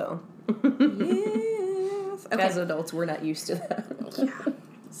night. So. Yes. Okay. As adults, we're not used to that. Yeah.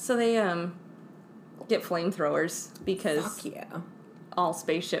 So they get flamethrowers because all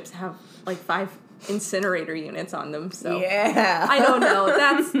spaceships have 5 incinerator units on them. So yeah, I don't know.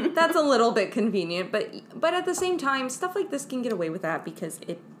 That's a little bit convenient, but at the same time, stuff like this can get away with that because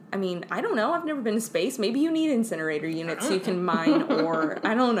I mean, I don't know. I've never been to space. Maybe you need incinerator units so you can mine, or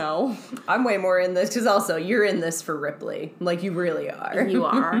I don't know. I'm way more in this because also you're in this for Ripley. You really are. You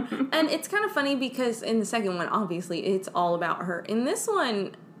are. And it's kind of funny because in the second one, obviously, it's all about her. In this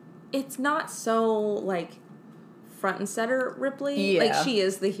one, it's not so, front and center Ripley. Yeah. She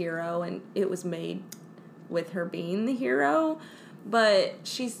is the hero, and it was made with her being the hero. But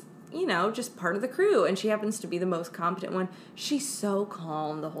she's... just part of the crew, and she happens to be the most competent one. She's so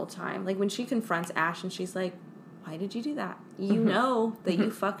calm the whole time. When she confronts Ash, and she's like, why did you do that? You know that you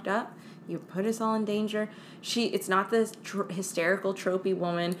fucked up. You put us all in danger. It's not this hysterical, tropey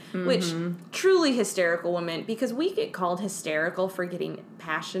woman, which, truly hysterical woman, because we get called hysterical for getting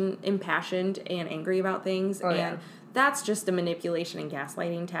impassioned and angry about things, and that's just a manipulation and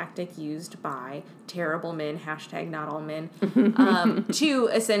gaslighting tactic used by terrible men, #not all men, to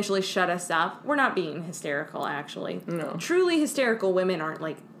essentially shut us up. We're not being hysterical, actually. No. Truly hysterical women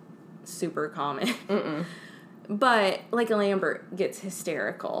aren't, super common. But, Lambert gets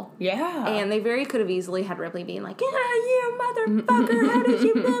hysterical. Yeah. And they very could have easily had Ripley being like, you motherfucker, how did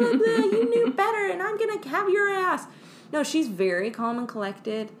you blah, blah, blah, you knew better, and I'm gonna have your ass. No, she's very calm and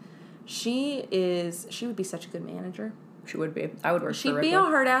collected. She would be such a good manager. She would be. I would work for Ripley. She'd be a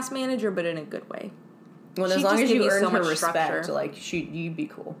hard-ass manager, but in a good way. Well, as long as you earn her respect, you'd be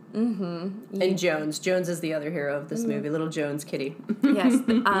cool. Mm-hmm. And Jones is the other hero of this movie, little Jones kitty. Yes,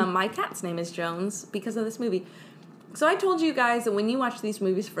 my cat's name is Jones because of this movie. So I told you guys that when you watch these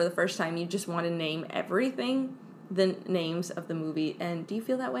movies for the first time, you just want to name everything. the names of the movie. And do you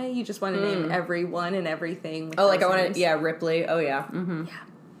feel that way? You just want to name everyone and everything with I want names? to, yeah, Ripley. Oh, yeah. Mm-hmm. Yeah.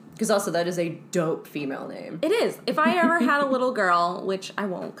 Because also that is a dope female name. It is. If I ever had a little girl, which I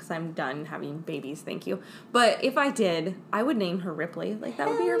won't because I'm done having babies, thank you. But if I did, I would name her Ripley. Like, that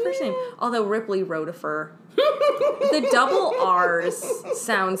would be her first name. Although Ripley Rotifer. The double R's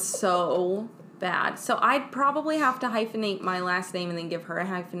sounds so bad. So I'd probably have to hyphenate my last name and then give her a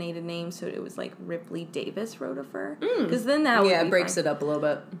hyphenated name. So it was like Ripley Davis Rotifer. Because then that would be it breaks fine. it up a little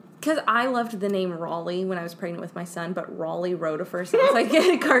bit. Because I loved the name Raleigh when I was pregnant with my son, but Raleigh Rotifer sounds like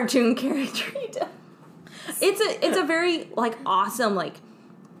a cartoon character. It's a very, like, awesome, like,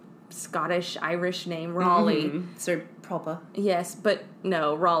 Scottish, Irish name, Raleigh. Mm-hmm. Sir Proper. Yes, but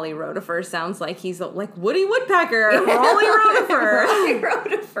no, Raleigh Rotifer sounds like he's like Woody Woodpecker, Raleigh Rotifer. Raleigh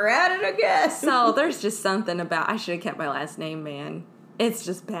Rotifer, at it, I guess. So there's just something about, I should have kept my last name, man. It's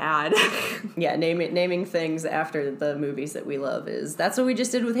just bad. Yeah, naming things after the movies that we love that's what we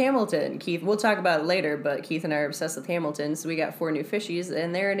just did with Hamilton. Keith, we'll talk about it later, but Keith and I are obsessed with Hamilton, so we got 4 new fishies,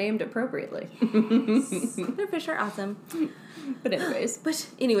 and they're named appropriately. Yes. Their fish are awesome. But anyways,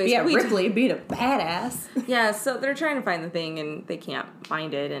 yeah, Ripley being a badass. Yeah, so they're trying to find the thing, and they can't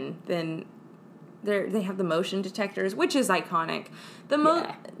find it, and then they have the motion detectors, which is iconic.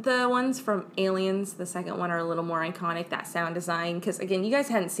 The ones from Aliens, the second one, are a little more iconic, that sound design, because, again, you guys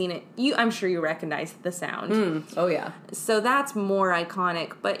hadn't seen it. I'm sure you recognize the sound. Oh, yeah. So that's more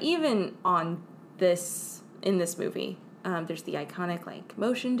iconic, but even in this movie, there's the iconic, like,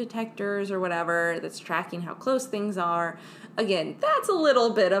 motion detectors or whatever that's tracking how close things are. Again, that's a little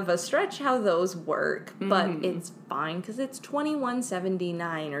bit of a stretch how those work, but it's fine because it's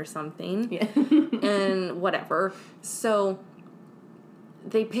 $21.79 or something. Yeah. And whatever. So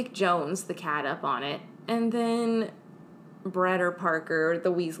they pick Jones, the cat, up on it, and then Brett or Parker,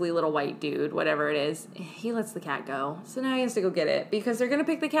 the Weasley little white dude, whatever it is, he lets the cat go. So now he has to go get it because they're going to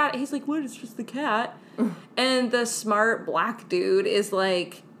pick the cat. He's like, what? It's just the cat. And the smart black dude is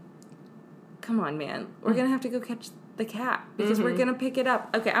like, come on, man. We're going to have to go catch the cat because we're going to pick it up.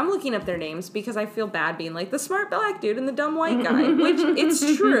 Okay, I'm looking up their names because I feel bad being like the smart black dude and the dumb white guy, which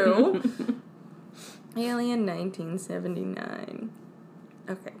it's true. Alien 1979.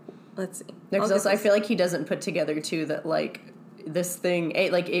 Okay, let's see. Because also I feel like he doesn't put together too that like this thing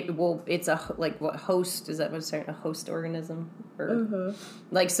it's a like what host is that what it's saying, a host organism or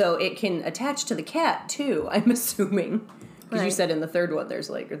like so it can attach to the cat too, I'm assuming. Because you said in the third one there's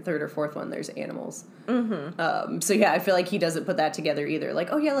like, or third or fourth one, there's animals. So yeah, I feel like he doesn't put that together either.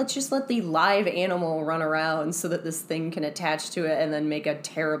 Like, oh yeah, let's just let the live animal run around so that this thing can attach to it and then make a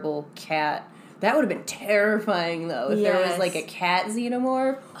terrible cat. That would have been terrifying though if there was like a cat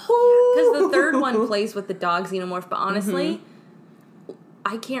xenomorph. Because the third one plays with the dog xenomorph, but honestly,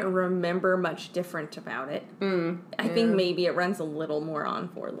 I can't remember much different about it. I think maybe it runs a little more on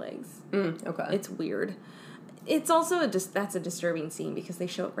 4 legs. Okay. It's weird. It's also that's a disturbing scene because they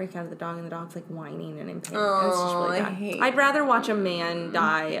show it break out of the dog and the dog's like whining and in pain. It's just really bad. I'd rather watch a man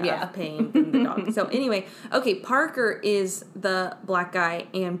die of pain than the dog. So anyway, okay, Parker is the black guy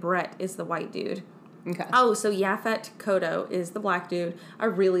and Brett is the white dude. Okay. Oh, so Yaphet Kotto is the black dude. I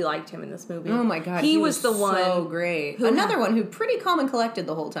really liked him in this movie. Oh my god, he was the one so great. Another one who pretty calm and collected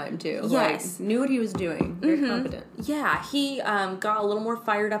the whole time too. Yes, like, knew what he was doing. Very competent. Yeah, he got a little more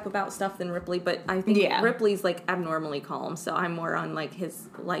fired up about stuff than Ripley, but I think Ripley's like abnormally calm. So I'm more on like his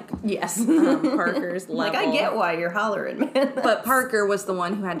Parker's level. Like I get why you're hollering, man. But Parker was the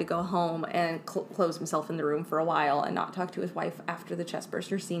one who had to go home and close himself in the room for a while and not talk to his wife after the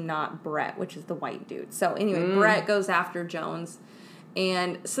chestburster scene. Not Brett, which is the white dude. So anyway, Brett goes after Jones,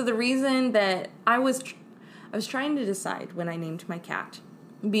 and so the reason that I was trying to decide when I named my cat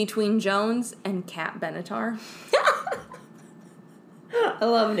between Jones and Cat Benatar. I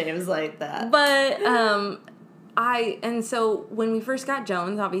love names like that. But so when we first got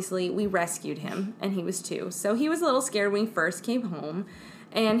Jones, obviously we rescued him, and he was 2, so he was a little scared when he first came home.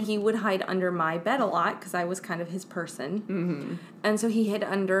 And he would hide under my bed a lot because I was kind of his person. And so he hid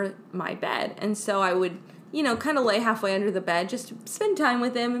under my bed. And so I would, kind of lay halfway under the bed just to spend time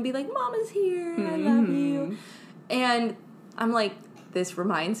with him and be like, Mama's here. I love you. And I'm like, this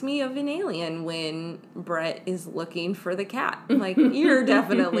reminds me of an Alien when Brett is looking for the cat. I'm like, you're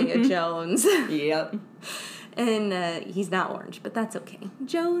definitely a Jones. Yep. And he's not orange, but that's okay.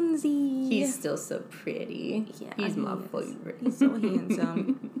 Jonesy. He's still so pretty. Yeah, he's my favorite. He's so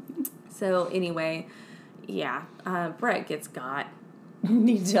handsome. So anyway, Brett gets got.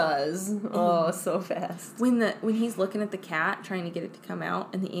 He does. Oh, so fast. When he's looking at the cat, trying to get it to come out,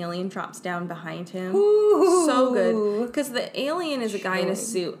 and the alien drops down behind him. Ooh. So good. Because the alien is a guy in a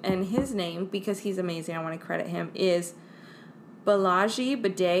suit, and his name, because he's amazing, I want to credit him, is Balaji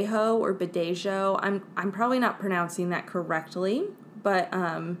Badejo or Badejo. I'm probably not pronouncing that correctly, but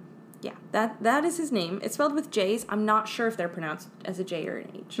yeah, that is his name. It's spelled with J's. I'm not sure if they're pronounced as a J or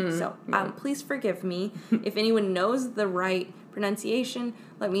an H. So please forgive me. If anyone knows the right pronunciation,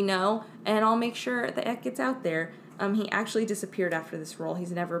 let me know, and I'll make sure that it gets out there. He actually disappeared after this role.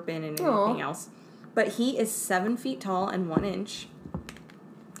 He's never been in anything else. But he is 7 feet tall and 1 inch.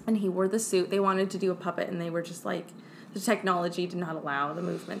 And he wore the suit. They wanted to do a puppet, and they were just like, the technology did not allow the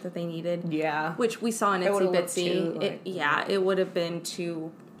movement that they needed. Yeah. Which we saw in Itsy Bitsy. It would have been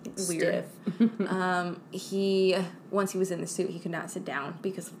too weird. Once he was in the suit, he could not sit down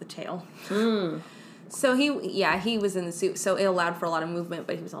because of the tail. So he was in the suit, so it allowed for a lot of movement,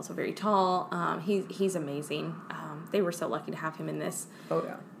 but he was also very tall. He's amazing. They were so lucky to have him in this. Oh,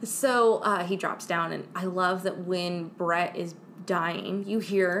 yeah. So he drops down, and I love that when Brett is dying, you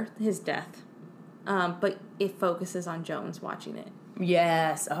hear his death, but it focuses on Jones watching it.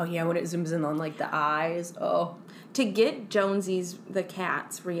 Yes. Oh, yeah, when it zooms in on, like, the eyes. Oh. To get the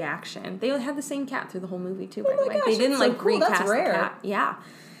cat's reaction, they had the same cat through the whole movie, too, by the way. Gosh, they didn't, like, cool. recast That's rare. the cat. Yeah.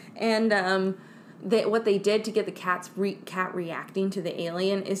 And, what they did to get the cat reacting to the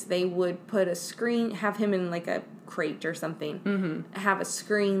alien is they would put a screen, have him in like a crate or something, have a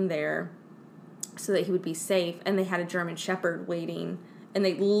screen there so that he would be safe, and they had a German Shepherd waiting, and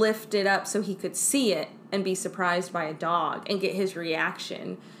they lift it up so he could see it and be surprised by a dog and get his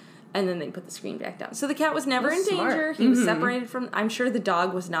reaction, and then they put the screen back down. So the cat was never in danger. He was separated from. I'm sure the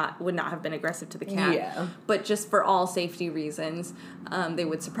dog would not have been aggressive to the cat, but just for all safety reasons, they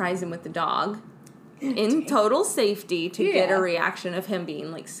would surprise him with the dog. In total safety to get a reaction of him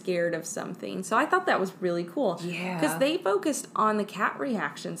being, like, scared of something. So I thought that was really cool. Yeah. Because they focused on the cat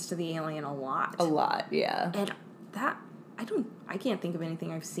reactions to the alien a lot. A lot, yeah. And that, I can't think of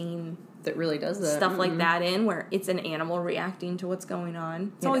anything I've seen that really does that. Stuff like that in, where it's an animal reacting to what's going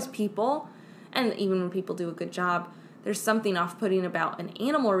on. It's always people. And even when people do a good job, there's something off-putting about an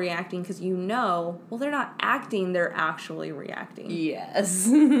animal reacting because they're not acting, they're actually reacting. Yes.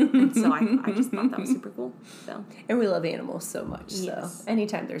 And so I just thought that was super cool. So. And we love animals so much. Yes. So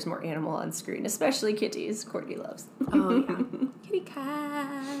anytime there's more animal on screen, especially kitties, Courtney loves. Oh, yeah. Kitty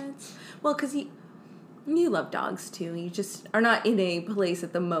cats. Well, because you love dogs, too. You just are not in a place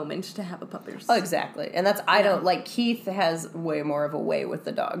at the moment to have a puppy. Oh, exactly. And Keith has way more of a way with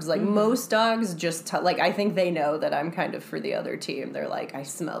the dogs. Like, most dogs just, I think they know that I'm kind of for the other team. They're like, I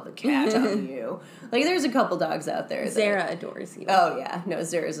smell the cat on you. Like, there's a couple dogs out there. Zara adores you. Oh, yeah. No,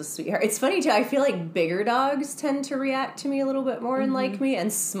 Zara's a sweetheart. It's funny, too. I feel like bigger dogs tend to react to me a little bit more and like me,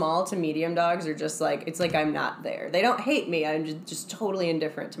 and small to medium dogs are just like, it's like I'm not there. They don't hate me. I'm just totally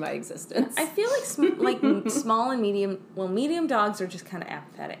indifferent to my existence. I feel like small and medium dogs are just kind of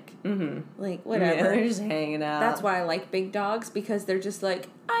apathetic. Like, whatever. Yeah, they're just hanging out. That's why I like big dogs, because they're just like,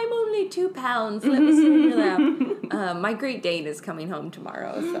 I'm only 2 pounds. Let me sit in your lap. My Great Dane is coming home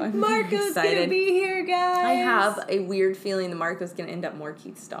tomorrow, so I'm Marco's excited. Gonna be here, guys. I have a weird feeling that Marco's gonna end up more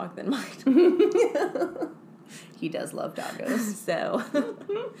Keith's dog than mine. He does love doggos. So,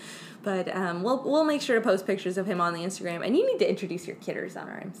 but we'll make sure to post pictures of him on the Instagram, and you need to introduce your kitters on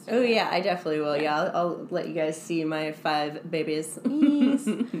our Instagram. Oh yeah, I definitely will. Yeah, I'll let you guys see my 5 babies. Yes.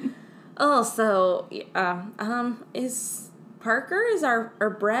 Is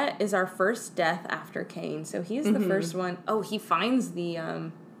Parker Brett is our first death after Kane, so he is the first one. Oh, he finds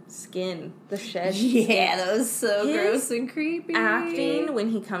the skin, the shed. Yeah, that was so gross and creepy. Acting when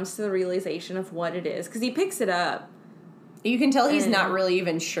he comes to the realization of what it is, because he picks it up. You can tell he's not really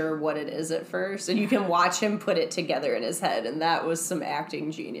even sure what it is at first, and you can watch him put it together in his head, and that was some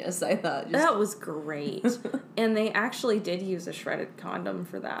acting genius, I thought. That was great. And they actually did use a shredded condom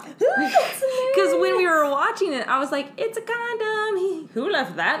for that. Because when we were watching it, I was like, it's a condom. Who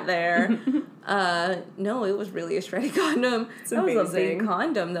left that there? No, it was really a shredded condom. It's that amazing. Was a big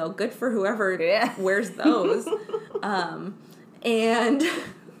condom, though. Good for whoever wears those. And...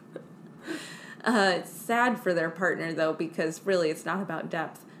 it's sad for their partner, though, because really it's not about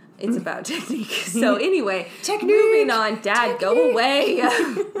depth. It's about technique. So anyway, moving on. Dad, go away.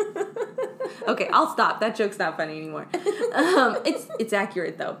 Okay, I'll stop. That joke's not funny anymore. It's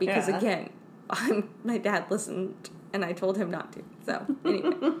accurate, though, because, again, my dad listened, and I told him not to. So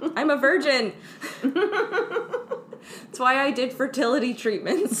anyway, I'm a virgin. That's why I did fertility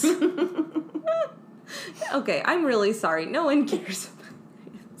treatments. Okay, I'm really sorry. No one cares.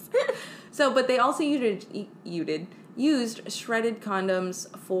 So, but they also used shredded condoms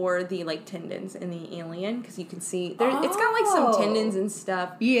for the, like, tendons in the alien, because you can see there. It's got, like, some tendons and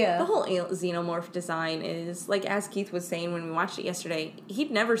stuff. Yeah. The whole xenomorph design is, like, as Keith was saying when we watched it yesterday,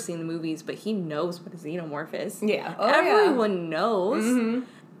 he'd never seen the movies, but he knows what a xenomorph is. Yeah. Everyone knows. Mm-hmm.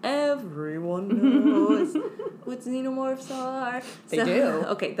 Everyone knows what xenomorphs are. They do.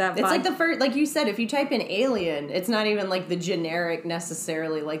 Okay, it's like the first, like you said, if you type in alien, it's not even like the generic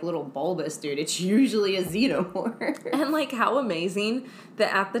necessarily like little bulbous dude. It's usually a xenomorph. And like how amazing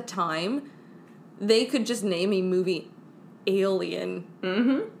that at the time they could just name a movie Alien.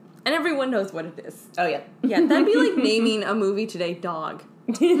 Mm-hmm. And everyone knows what it is. Oh yeah. Yeah, that'd be like naming a movie today Dog.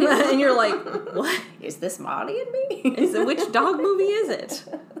 And you're like, what? Is this Marty and me? Which dog movie is it?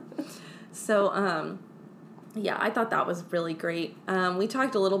 So, yeah, I thought that was really great. We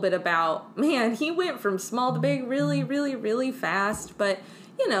talked a little bit about, man, he went from small to big really, really, really fast. But,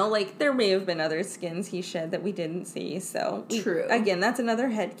 you know, like, there may have been other skins he shed that we didn't see. So, true. Again, that's another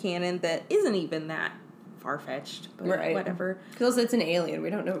headcanon that isn't even that far-fetched, but right. Whatever. Because it's an alien.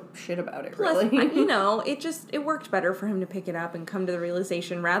 We don't know shit about it, Plus, really. You know, it worked better for him to pick it up and come to the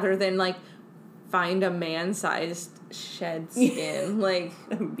realization rather than, like, find a man-sized shed skin. Like,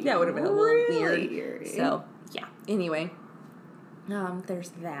 that would have been a little weird. Eerie. So, yeah. Anyway, there's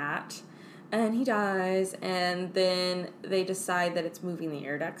that. And he dies, and then they decide that it's moving the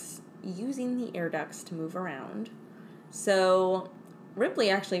air ducts, using the air ducts to move around. So, Ripley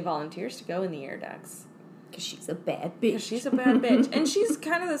actually volunteers to go in the air ducts. Because she's a bad bitch. She's a bad bitch. And she's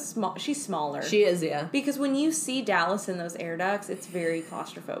kind of she's smaller. She is, yeah. Because when you see Dallas in those air ducts, it's very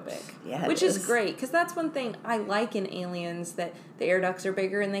claustrophobic. Yeah, which is great. Because that's one thing I like in Aliens, that the air ducts are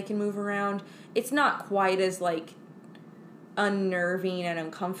bigger and they can move around. It's not quite as, like, unnerving and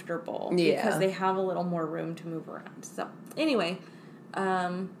uncomfortable. Yeah. Because they have a little more room to move around. So, anyway.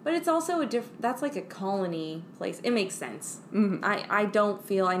 But it's also that's like a colony place. It makes sense. Mm-hmm.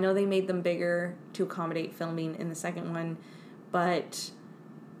 I know they made them bigger to accommodate filming in the second one, but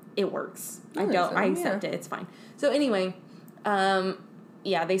it works. I accept it. It's fine. So anyway,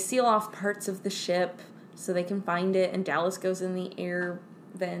 they seal off parts of the ship so they can find it, and Dallas goes in the air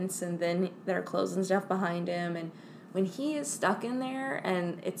vents, and then there are clothes and stuff behind him, and when he is stuck in there,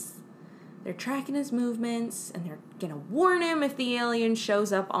 and they're tracking his movements, and they're going to warn him if the alien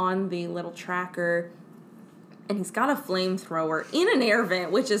shows up on the little tracker. And he's got a flamethrower in an air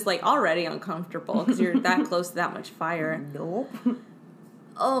vent, which is, like, already uncomfortable because you're that close to that much fire. Nope.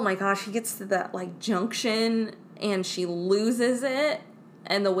 Oh, my gosh. He gets to that, like, junction, and she loses it.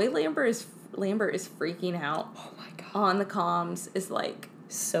 And the way Lambert is freaking out on the comms is, like...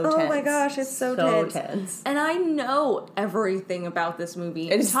 So tense. Oh my gosh, it's so tense. And I know everything about this movie,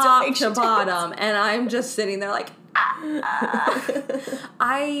 top to bottom, and I'm just sitting there like,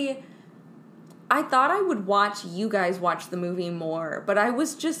 I thought I would watch you guys watch the movie more, but I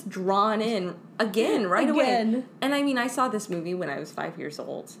was just drawn in again right away. And I mean, I saw this movie when I was 5 years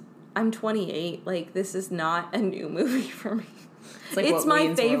old. I'm 28. Like, this is not a new movie for me. It's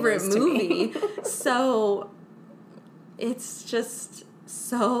my favorite movie. So it's just...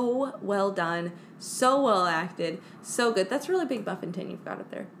 so well done, so well acted, so good. That's really big buff and tin you've got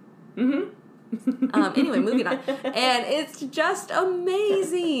it there. Mm-hmm. Anyway, moving on. And it's just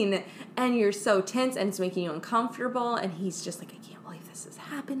amazing. And you're so tense, and it's making you uncomfortable. And he's just like, I can't believe this is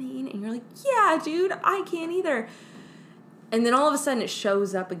happening. And you're like, yeah, dude, I can't either. And then all of a sudden it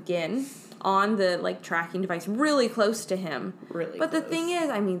shows up again on the, like, tracking device really close to him. Really But close. the thing is,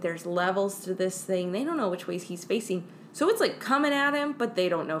 I mean, there's levels to this thing. They don't know which ways he's facing. So it's, like, coming at him, but they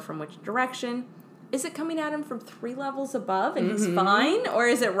don't know from which direction. Is it coming at him from 3 levels above and he's fine? Or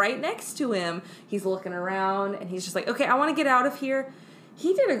is it right next to him? He's looking around and he's just like, okay, I want to get out of here.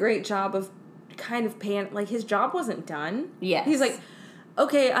 He did a great job of kind of like, his job wasn't done. Yes. He's like,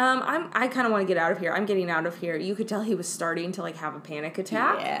 okay, I kind of want to get out of here. I'm getting out of here. You could tell he was starting to, like, have a panic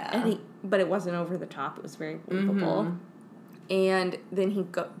attack. Yeah. But it wasn't over the top. It was very believable. Mm-hmm. And then he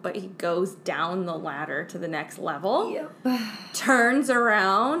goes down the ladder to the next level. Yep. Turns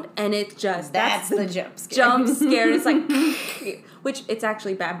around, and it just... That's the jump scare. Jump scare. It's like... Which, it's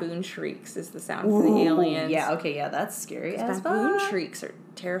actually baboon shrieks is the sound for the aliens. Yeah, okay, yeah, that's scary as baboon fuck. shrieks are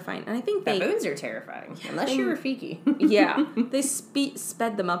terrifying. And I think baboons are terrifying. Unless you're Rafiki. Yeah. They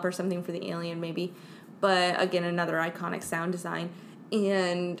sped them up or something for the alien, maybe. But, again, another iconic sound design.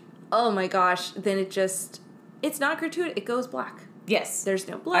 And, oh my gosh, then it just... It's not gratuitous. It goes black. Yes. There's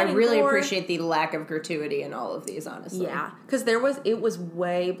no blood. I really appreciate the lack of gratuity in all of these, honestly. Yeah. Because it was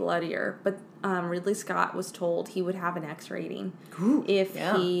way bloodier. But Ridley Scott was told he would have an X rating if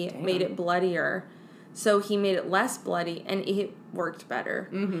he made it bloodier. So he made it less bloody, and it worked better.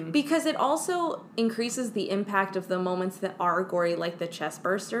 Because it also increases the impact of the moments that are gory, like the chest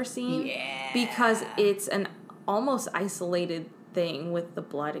burster scene. Yeah. Because it's an almost isolated thing with the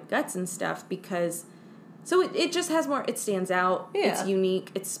blood and guts and stuff, because... So it just has more... It stands out. Yeah. It's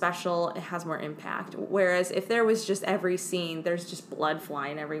unique. It's special. It has more impact. Whereas if there was just every scene, there's just blood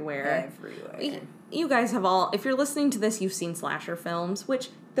flying everywhere. You guys have all... If you're listening to this, you've seen slasher films, which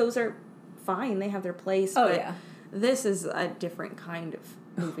those are... fine, they have their place, but this is a different kind of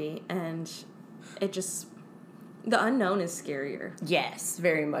movie, and it just, the unknown is scarier. Yes,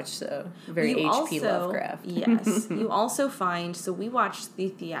 very much so. Very H.P. Lovecraft. Yes. You also find, so we watched the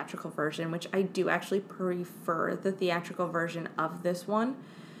theatrical version, which I do actually prefer the theatrical version of this one,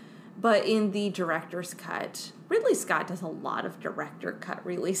 but in the director's cut, Ridley Scott does a lot of director cut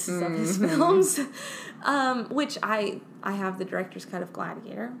releases of his films, which I have the director's cut of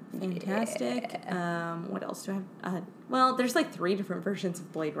Gladiator. Fantastic. Yeah. What else do I have? Well, there's like 3 different versions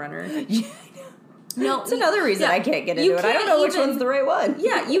of Blade Runner. Yeah, no, it's another reason I can't get into it. I don't know which one's the right one.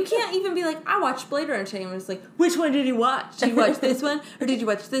 Yeah, you can't even be like, I watched Blade Runner today, and it's like, which one did you watch? Did you watch this one? Or did you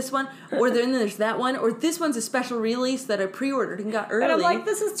watch this one? Or then there's that one? Or this one's a special release that I pre-ordered and got early. And I'm like,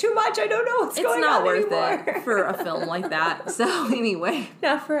 this is too much. I don't know what's going on anymore. It's not worth it for a film like that. So anyway.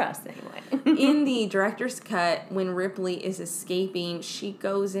 Not for us, anyway. In the director's cut, when Ripley is escaping, she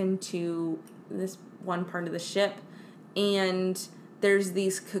goes into this one part of the ship, and there's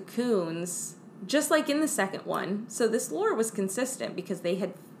these cocoons... Just like in the second one. So this lore was consistent because they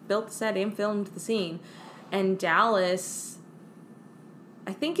had built the set and filmed the scene. And Dallas,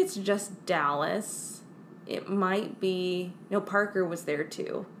 I think it's just Dallas. It might be... No, Parker was there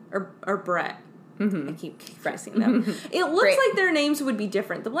too. Or Brett. I keep confusing them. It looks like their names would be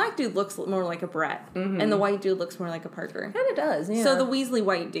different. The black dude looks more like a Brett. And the white dude looks more like a Parker. Kind of does, yeah. So the Weasley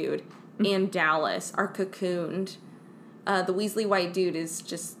white dude and Dallas are cocooned. The Weasley white dude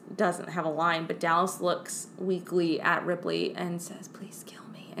doesn't have a line, but Dallas looks weakly at Ripley and says, "Please kill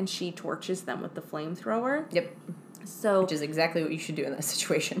me." And she torches them with the flamethrower. Yep. So, which is exactly what you should do in that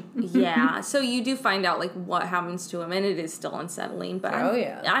situation. Yeah. So you do find out like what happens to him, and it is still unsettling. But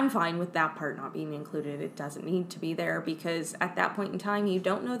I'm fine with that part not being included. It doesn't need to be there because at that point in time, you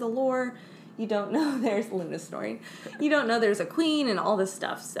don't know the lore. You don't know there's Luna snoring. You don't know there's a queen and all this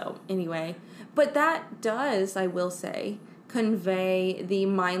stuff. So anyway. But that does, I will say, convey the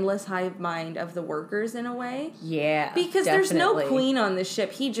mindless hive mind of the workers in a way. Yeah, because there's no queen on this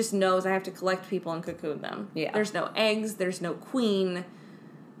ship. He just knows I have to collect people and cocoon them. Yeah. There's no eggs. There's no queen.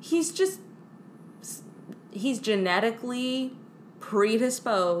 He's genetically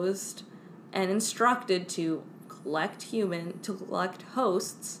predisposed and instructed to collect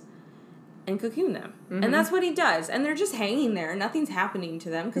hosts and cocoon them. And that's what he does. And they're just hanging there. Nothing's happening to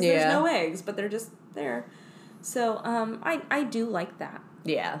them because there's no eggs, but they're just there. So I do like that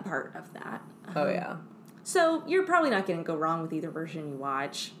part of that. So you're probably not going to go wrong with either version you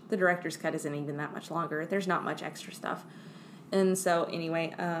watch. The director's cut isn't even that much longer. There's not much extra stuff. And so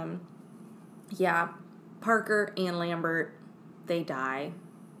anyway, Parker and Lambert, they die.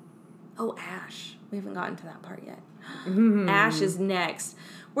 Oh, Ash. We haven't gotten to that part yet. Ash is next.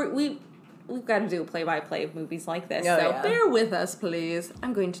 We've got to do a play-by-play of movies like this, bear with us, please.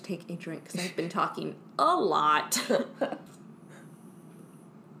 I'm going to take a drink because I've been talking a lot.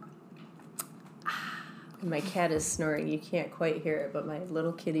 My cat is snoring. You can't quite hear it, but my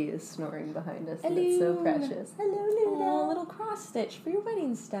little kitty is snoring behind us, and it's so precious. Hello, Luna. A little cross-stitch for your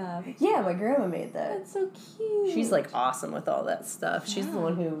wedding stuff. Yeah, my grandma made that. That's so cute. She's, like, awesome with all that stuff. She's the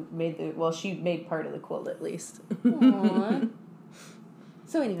one who made she made part of the quilt, at least. Aww.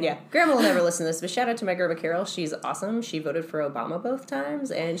 So anyway. Yeah. Grandma will never listen to this, but shout out to my grandma Carol. She's awesome. She voted for Obama both times,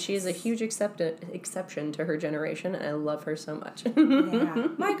 and she is a huge exception to her generation, and I love her so much. Yeah.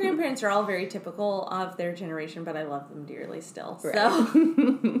 My grandparents are all very typical of their generation, but I love them dearly still. Right.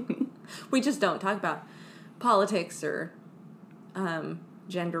 So we just don't talk about politics or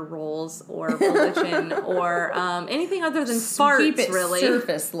gender roles or religion or anything other than farts, keep it really.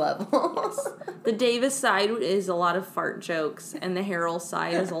 Surface level. Yes. The Davis side is a lot of fart jokes, and the Harold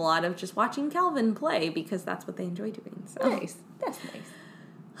side is a lot of just watching Calvin play because that's what they enjoy doing. So. Nice. That's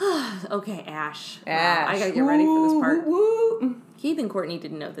nice. Okay, Ash. Wow, I gotta get ready for this part. Woo. Keith and Courtney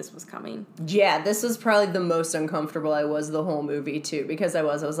didn't know this was coming. Yeah, this was probably the most uncomfortable I was the whole movie, too, because I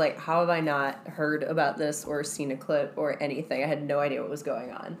was like, how have I not heard about this or seen a clip or anything? I had no idea what was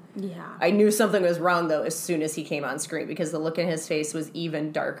going on. Yeah. I knew something was wrong, though, as soon as he came on screen, because the look in his face was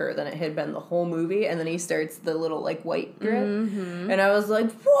even darker than it had been the whole movie, and then he starts the little, like, white drip, and I was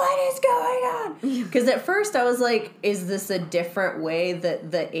like, what is going on? Because at first I was like, is this a different way that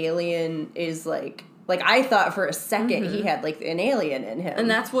the alien is, like Like, I thought for a second he had, like, an alien in him. And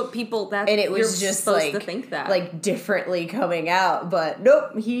that's what people, and it was just, supposed like, to think that. Like, differently coming out, but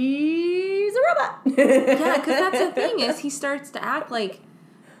nope, he's a robot. Yeah, because that's the thing, is he starts to act like,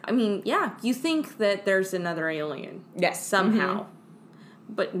 I mean, yeah, you think that there's another alien. Yes. Somehow.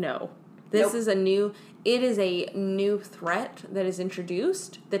 But no. This is a new threat that is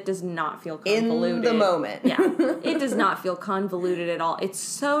introduced that does not feel convoluted. In the moment. Yeah. It does not feel convoluted at all. It's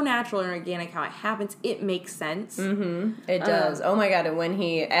so natural and organic how it happens. It makes sense. Mm-hmm. It does. Oh my God. And when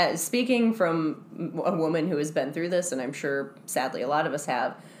he, speaking from a woman who has been through this, and I'm sure sadly a lot of us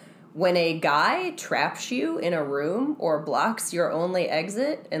have, when a guy traps you in a room or blocks your only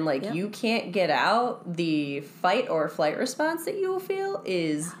exit and, like, you can't get out, the fight or flight response that you will feel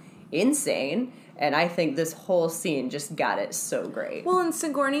is insane. And I think this whole scene just got it so great. Well, and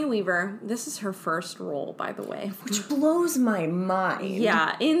Sigourney Weaver, this is her first role, by the way. Which blows my mind.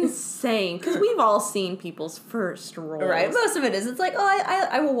 Yeah, insane. Because we've all seen people's first roles. Right, most of it is. It's like, oh,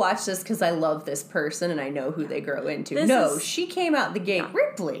 I will watch this because I love this person and I know who they grow into. She came out the gate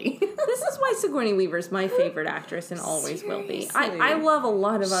Ripley. This is why Sigourney Weaver's my favorite actress and always will be. I love a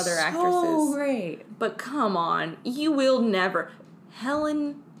lot of other actresses. So great. But come on, you will never.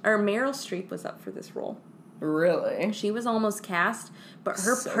 Meryl Streep was up for this role. Really? She was almost cast, but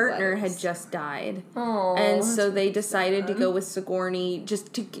her partner had just died. Oh, and so they decided to go with Sigourney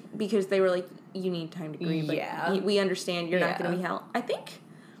because they were like, you need time to grieve. Yeah. We understand you're not going to be held.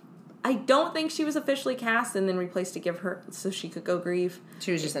 I don't think she was officially cast and then replaced to give her so she could go grieve.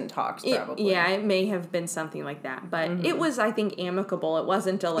 She was just in talks, probably. It may have been something like that. But it was, I think, amicable. It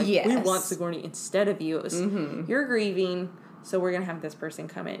wasn't a, we want Sigourney instead of you. It was, you're grieving, so we're going to have this person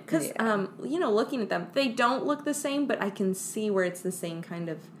come in. Because, looking at them, they don't look the same, but I can see where it's the same kind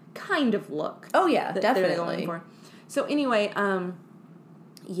of look. Oh, yeah, that definitely. They're going for. So, anyway,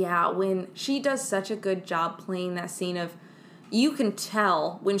 when she does such a good job playing that scene of, you can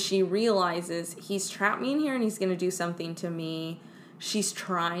tell when she realizes he's trapped me in here and he's going to do something to me. She's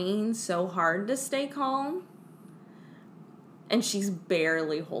trying so hard to stay calm. And she's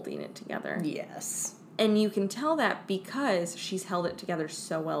barely holding it together. Yes. And you can tell that because she's held it together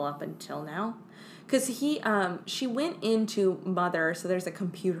so well up until now. Because she went into Mother, so there's a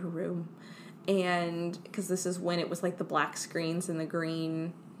computer room. And because this is when it was like the black screens and the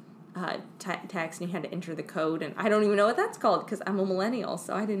green text, and you had to enter the code. And I don't even know what that's called because I'm a millennial,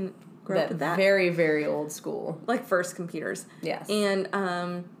 so I didn't grow up with that. Very, very old school. Like first computers. Yes.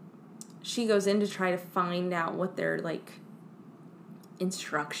 And she goes in to try to find out what their, like,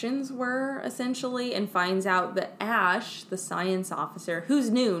 instructions were, essentially, and finds out that Ash, the science officer, who's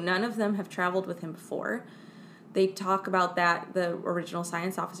new, none of them have traveled with him before. They talk about that the original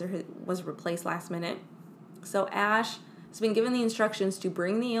science officer was replaced last minute. So Ash has been given the instructions to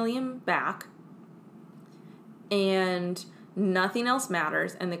bring the alien back, and nothing else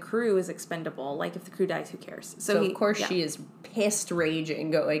matters, and the crew is expendable. Like, if the crew dies, who cares? So of course she is pissed raging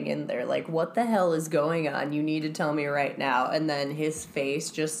going in there, like, what the hell is going on? You need to tell me right now. And then his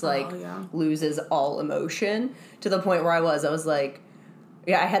face just, like, loses all emotion to the point where I was like,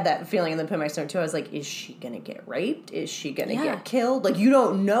 yeah, I had that feeling in the pit of my stomach, too. I was like, is she going to get raped? Is she going to get killed? Like, you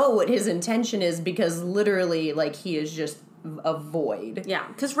don't know what his intention is because literally, like, he is just a void. Yeah,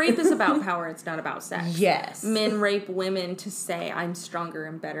 because rape is about power. It's not about sex. Yes. Men rape women to say, I'm stronger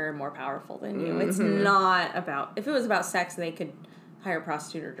and better and more powerful than you. It's not about... If it was about sex, they could hire a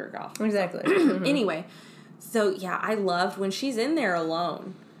prostitute or jerk off. Exactly. Anyway, so, yeah, I loved when she's in there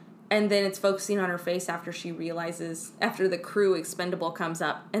alone. And then it's focusing on her face after she realizes, after the crew expendable comes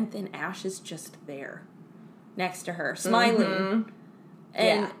up, and then Ash is just there, next to her, smiling.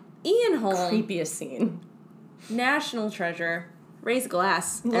 And Ian Holm, creepiest scene, national treasure. Raise a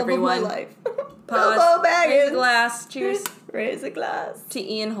glass, love everyone. Of my life. Pause. Bilbo Baggins. Raise a glass. Cheers. Raise a glass to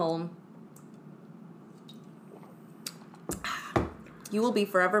Ian Holm. You will be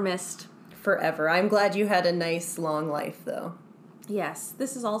forever missed. Forever. I'm glad you had a nice long life, though. Yes,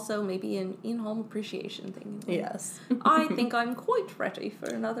 this is also maybe an in-home appreciation thing. Yes. I think I'm quite ready for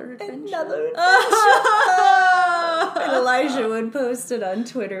another adventure. And Elijah Wood posted on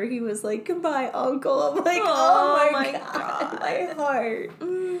Twitter, he was like, goodbye, uncle. I'm like, oh my God, my heart.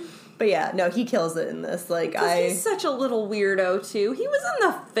 But yeah, no, he kills it in this. Like, he's such a little weirdo, too. He was in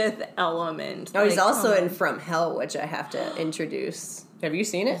The Fifth Element. Oh, he's also in From Hell, which I have to introduce. Have you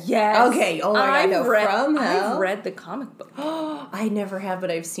seen it? Yes. Okay. Oh my God. No. From Hell. I've read the comic book. I never have, but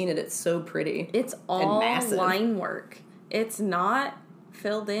I've seen it. It's so pretty. It's all line work. It's not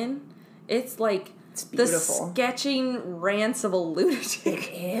filled in. It's like It's the beautiful. sketching rants of a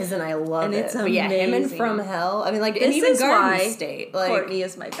lunatic. It is, and I love And it. it's But yeah, him and amazing. From Hell. I mean, like, and This even is Garden why State. Like, Courtney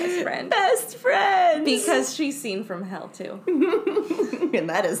is my best friend. best friends. Because she's seen From Hell, too. And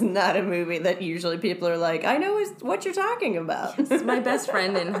that is not a movie that usually people are like, I know what you're talking about. It's my best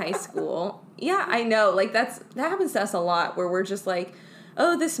friend in high school. Yeah, I know. Like, that happens to us a lot, where we're just like,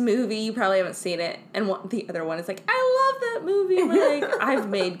 oh, this movie, you probably haven't seen it. And the other one is like, I love that movie. Like, I've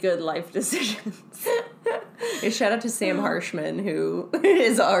made good life decisions. Shout out to Sam Harshman, who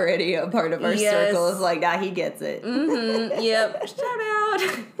is already a part of our circle. Is like, he gets it. Mm-hmm. Yep. Shout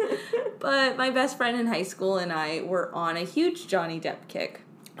out. But my best friend in high school and I were on a huge Johnny Depp kick.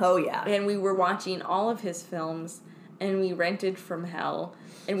 Oh, yeah. And we were watching all of his films, and we rented From Hell,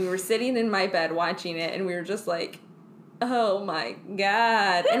 and we were sitting in my bed watching it, and we were just like, oh my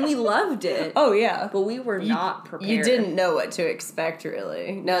God. And we loved it. Oh, yeah. But we were not prepared. You didn't know what to expect,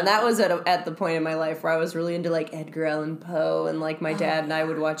 really. No, that was at the point in my life where I was really into, like, Edgar Allan Poe, and, like, my dad and I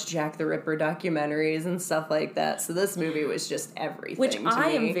would watch Jack the Ripper documentaries and stuff like that. So this movie was just everything Which to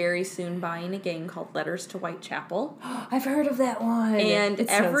I me. am very soon buying a game called Letters to Whitechapel. I've heard of that one. And It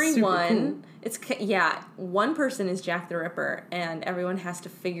sounds super cool. everyone, one person is Jack the Ripper, and everyone has to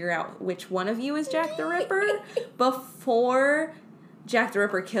figure out which one of you is Jack the Ripper before Jack the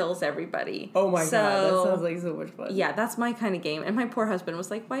Ripper kills everybody. Oh my God, that sounds like so much fun. Yeah, that's my kind of game. And my poor husband was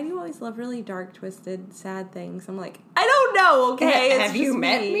like, why do you always love really dark, twisted, sad things? I'm like, I don't know, okay? Have you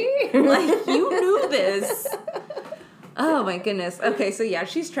met me? Like, you knew this. Oh my goodness. Okay, so yeah,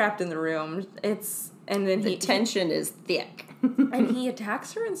 she's trapped in the room. And then The tension is thick. and he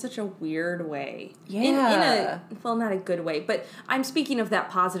attacks her in such a weird way. Yeah. Well, not a good way, but I'm speaking of that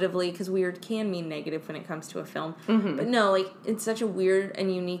positively, because weird can mean negative when it comes to a film. Mm-hmm. But no, like, it's such a weird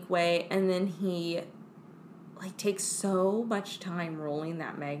and unique way, and then he, like, takes so much time rolling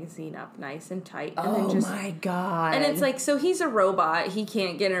that magazine up nice and tight. And then just, my God. And it's like, so he's a robot. He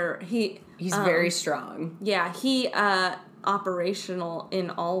can't get her. He's very strong. Yeah, he, operational in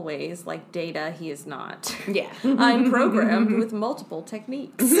all ways, like Data, he is not. Yeah. I'm programmed with multiple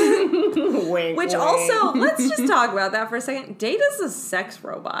techniques. Wink, Which wink. also, let's just talk about that for a second. Data's a sex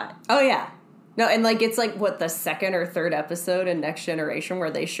robot. Oh, yeah. No, and, like, it's, like, what, the second or third episode in Next Generation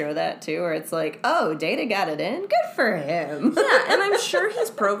where they show that, too, where it's like, oh, Data got it in? Good for him. Yeah, and I'm sure he's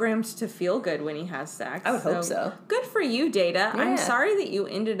programmed to feel good when he has sex. I would hope so. Good for you, Data. Yeah. I'm sorry that you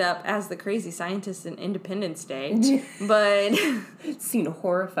ended up as the crazy scientist in Independence Day, but... Scene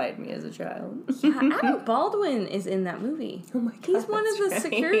horrified me as a child. Yeah, Adam Baldwin is in that movie. Oh my God, he's one of the that's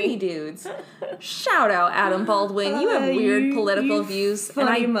security dudes. Shout out Adam Baldwin. You have weird political views, and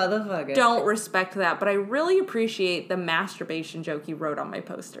I motherfucker. don't respect that, but I really appreciate the masturbation joke you wrote on my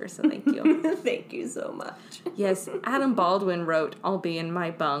poster, so thank you. Thank you so much. Yes, Adam Baldwin wrote, "I'll be in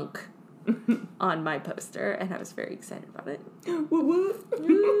my bunk," on my poster, and I was very excited about it.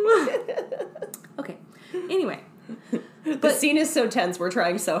 Okay, anyway. The scene is so tense. We're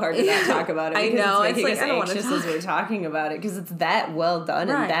trying so hard to not talk about it. I Because know. It's making It's like, us I don't wanna anxious talk. as we're talking about it because it's that well done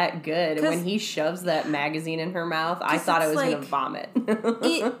Right. and that good. And when he shoves that magazine in her mouth, I thought I was going to vomit.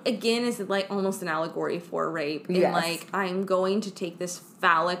 It, again, is like almost an allegory for rape. And Yes. like, I'm going to take this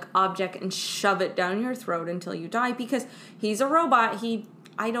phallic object and shove it down your throat until you die, because he's a robot.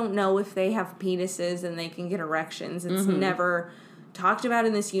 I don't know if they have penises and they can get erections. It's never talked about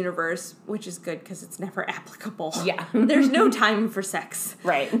in this universe, which is good because it's never applicable. Yeah. There's no time for sex.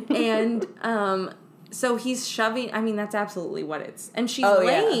 Right. And so he's shoving, I mean, that's absolutely what it's. And she's Oh,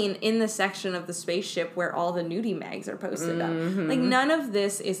 yeah. laying in the section of the spaceship where all the nudie mags are posted up. Like, none of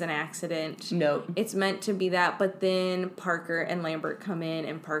this is an accident. Nope. It's meant to be that, but then Parker and Lambert come in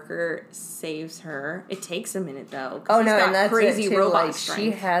and Parker saves her. It takes a minute, though. Oh, he's no, got and that's crazy it, too. robot Like, strength.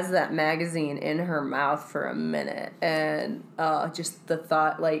 she has that magazine in her mouth for a minute. And just the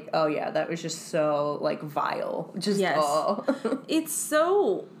thought, like, oh, yeah, that was just so, like, vile. Just, Yes. oh. It's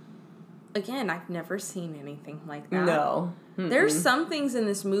so... Again, I've never seen anything like that. No. There's some things in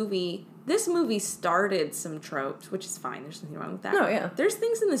this movie. This movie started some tropes, which is fine. There's nothing wrong with that. No, yeah. There's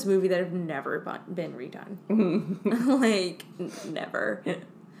things in this movie that have never been redone. Like, never.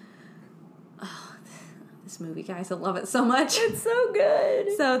 Oh, this movie, guys, I love it so much. It's so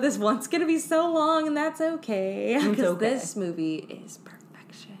good. So this one's going to be so long, and that's okay. Because okay. this movie is perfection.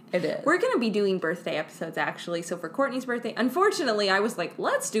 It is. We're going to be doing birthday episodes, actually. So for Courtney's birthday, unfortunately, I was like,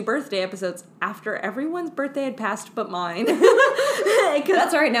 let's do birthday episodes after everyone's birthday had passed but mine.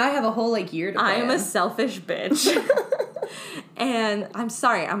 That's all right. Now I have a whole, like, year to plan. I'm a selfish bitch. And I'm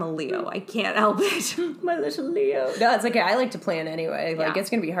sorry, I'm a Leo. I can't help it. My little Leo. No, it's okay. I like to plan anyway. Like, Yeah. it's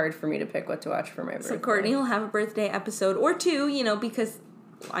going to be hard for me to pick what to watch for my birthday. So Courtney will have a birthday episode or two, because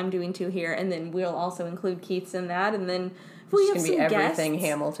I'm doing 2 here, and then we'll also include Keith's in that, and then if we have It's some gonna be guests, everything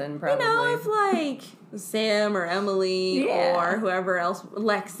Hamilton, probably. you know, if like Sam or Emily or whoever else,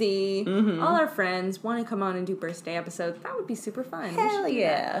 Lexi, all our friends want to come on and do birthday episodes, that would be super fun. Hell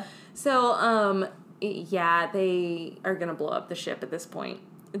yeah. So, yeah, they are gonna blow up the ship at this point.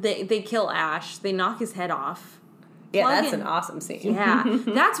 They kill Ash. They knock his head off. Yeah, that's an awesome scene. Yeah,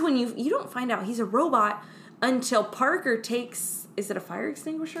 that's when you don't find out he's a robot until Parker takes, is it a fire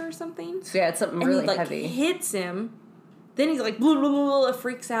extinguisher or something? Yeah, it's something really heavy. Hits him. Then he's like, blah, blah, blah, blah,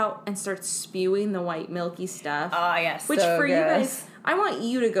 freaks out and starts spewing the white milky stuff. Oh, yes. Which for you guys, I want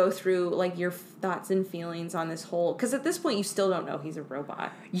you to go through like your thoughts and feelings on this whole, because at this point you still don't know he's a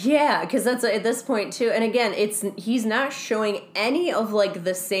robot. Yeah, because that's at this point too. And again, he's not showing any of like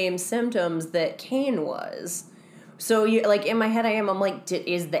the same symptoms that Kane was. So, you like, in my head, I'm like,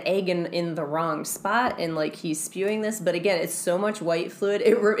 is the egg in the wrong spot? And, like, he's spewing this. But, again, it's so much white fluid.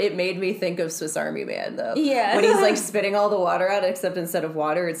 It made me think of Swiss Army Man, though. Yeah. When he's, like, spitting all the water out, except instead of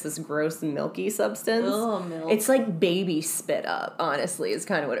water, it's this gross, milky substance. Oh, milk. It's like baby spit up, honestly, is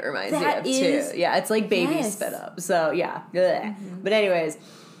kind of what it reminds me of, too. Yeah, it's like baby spit up. So, yeah. But anyways,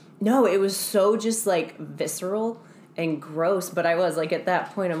 no, it was so just, like, visceral and gross, but I was like, at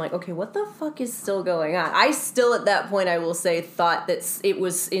that point I'm like, okay, what the fuck is still going on? I still at that point, I will say, thought that it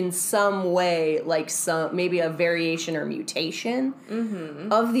was in some way like maybe a variation or mutation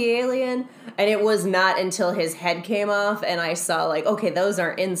of the alien, and it was not until his head came off and I saw like, okay, those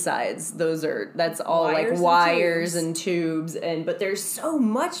aren't insides, that's all wires and tubes, but there's so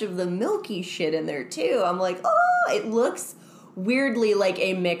much of the milky shit in there too. I'm like, oh, it looks weirdly like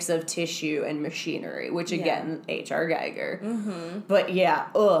a mix of tissue and machinery, which again, H.R. Giger. But yeah,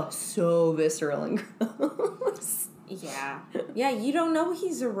 so visceral and gross. Yeah, you don't know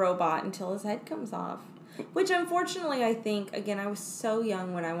he's a robot until his head comes off. Which unfortunately, I think, again, I was so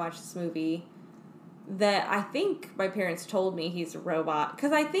young when I watched this movie that I think my parents told me he's a robot.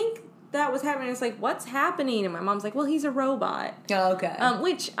 Because I think that was happening. I was like, what's happening? And my mom's like, well, he's a robot. Oh, okay.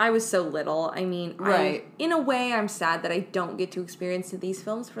 Which I was so little. I mean, right. In a way, I'm sad that I don't get to experience these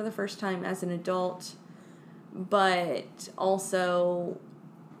films for the first time as an adult. But also,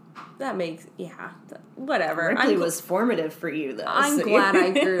 that makes, whatever. Ripley was formative for you, though. I'm glad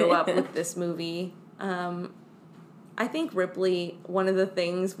I grew up with this movie. I think Ripley, one of the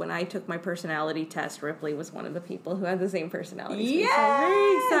things when I took my personality test, Ripley was one of the people who had the same personality. Yes!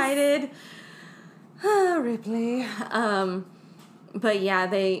 So I'm very excited. Ripley. But yeah,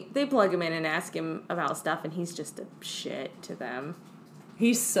 they plug him in and ask him about stuff, and he's just a shit to them.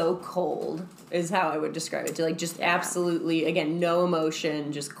 He's so cold, is how I would describe it. Like, just absolutely, again, no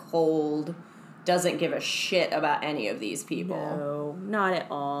emotion, just cold, doesn't give a shit about any of these people. No, not at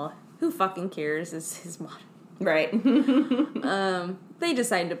all. Who fucking cares is his motto. Right. They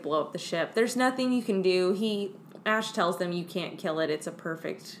decide to blow up the ship. There's nothing you can do. Ash tells them you can't kill it. It's a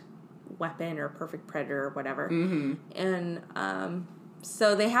perfect weapon or perfect predator or whatever. And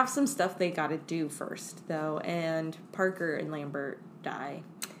so they have some stuff they got to do first, though. And Parker and Lambert die.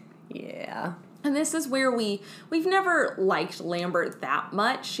 Yeah. And this is where we've never liked Lambert that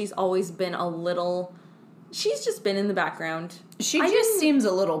much. She's always been she's just been in the background. She just seems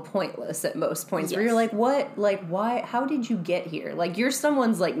a little pointless at most points, where you're like, what? Like, why? How did you get here? Like, you're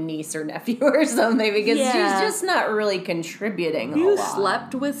someone's, like, niece or nephew or something, because she's just not really contributing a lot. You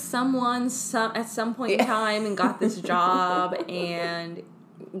slept with someone at some point in time and got this job, and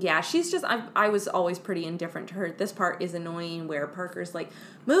she's just, I was always pretty indifferent to her. This part is annoying where Parker's like,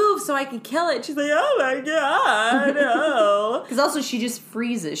 move so I can kill it. She's like, oh my god, no. Because also she just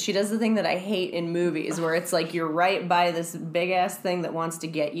freezes. She does the thing that I hate in movies where it's like you're right by this big-ass thing that wants to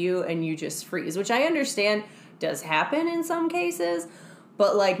get you and you just freeze, which I understand does happen in some cases.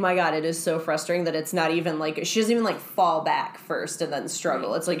 But, like, my God, it is so frustrating that it's not even, like, she doesn't even, like, fall back first and then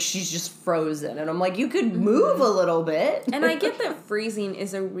struggle. It's like she's just frozen. And I'm like, you could move a little bit. And I get that freezing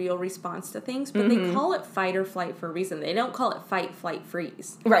is a real response to things, but they call it fight or flight for a reason. They don't call it fight, flight,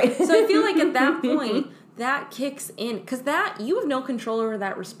 freeze. Right. So I feel like at that point, that kicks in. Because you have no control over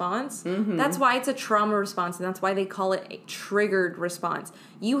that response. That's why it's a trauma response, and that's why they call it a triggered response.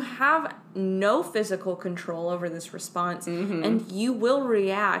 You have no physical control over this response, and you will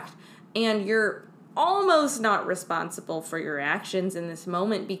react, and you're almost not responsible for your actions in this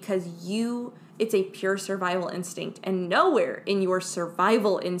moment because it's a pure survival instinct, and nowhere in your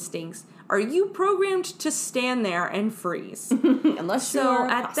survival instincts are you programmed to stand there and freeze. Unless so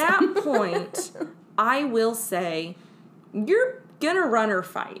at that point, I will say, you're gonna run or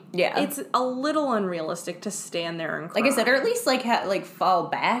fight. Yeah. It's a little unrealistic to stand there and cry. Like I said, or at least, like, fall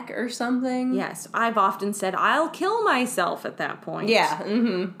back or something. Yes, I've often said, I'll kill myself at that point. Yeah.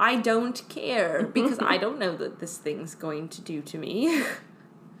 Mm-hmm. I don't care, because I don't know that this thing's going to do to me.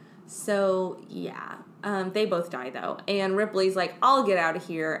 So, yeah. They both die, though. And Ripley's like, I'll get out of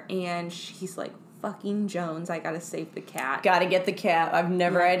here. And she's like, fucking Jones, I gotta save the cat. Gotta get the cat. I've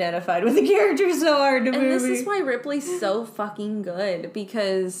never identified with the character so hard in a movie. And this is why Ripley's so fucking good,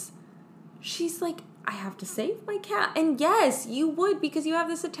 because she's like, I have to save my cat. And yes, you would, because you have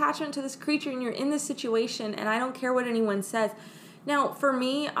this attachment to this creature and you're in this situation, and I don't care what anyone says. Now, for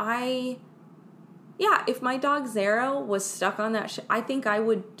me, if my dog Zero was stuck on that shit, I think I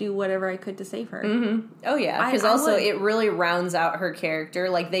would do whatever I could to save her. Mm-hmm. Oh, yeah. Because also it really rounds out her character.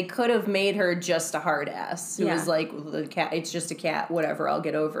 Like, they could have made her just a hard ass who was like, the cat, it's just a cat, whatever, I'll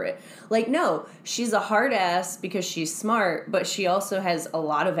get over it. Like, no, she's a hard ass because she's smart, but she also has a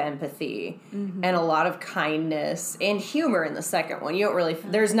lot of empathy and a lot of kindness and humor in the second one. You don't really,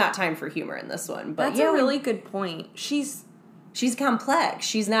 there's not time for humor in this one. But that's a really good point. She's complex.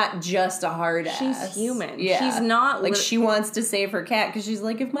 She's not just a hard ass. She's human. Yeah. She's not... Like, she wants to save her cat because she's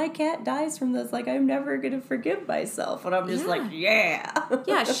like, if my cat dies from this, like, I'm never going to forgive myself. And I'm just like, yeah.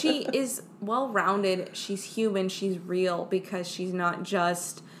 Yeah, she is well-rounded. She's human. She's real, because she's not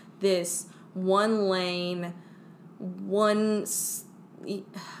just this one lane,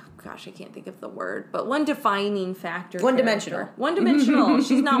 gosh, I can't think of the word, but one defining factor. One-dimensional. One-dimensional.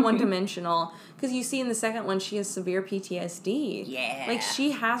 She's not one-dimensional. Because you see in the second one, she has severe PTSD. Yeah. Like,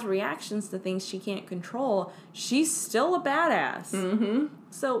 she has reactions to things she can't control. She's still a badass. Mm-hmm.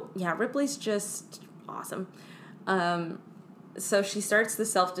 So, yeah, Ripley's just awesome. So she starts the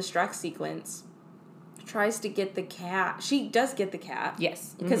self-destruct sequence. Tries to get the cat. She does get the cat.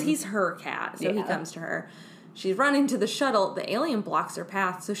 Yes. Because he's her cat, so he comes to her. She's running to the shuttle. The alien blocks her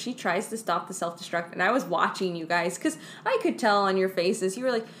path, so she tries to stop the self-destruct. And I was watching you guys, because I could tell on your faces. You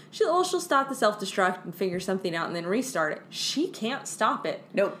were like, she'll stop the self-destruct and figure something out and then restart it. She can't stop it.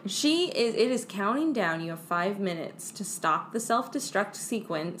 Nope. It is counting down. You have 5 minutes to stop the self-destruct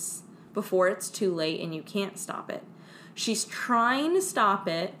sequence before it's too late and you can't stop it. She's trying to stop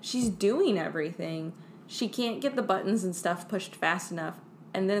it. She's doing everything. She can't get the buttons and stuff pushed fast enough.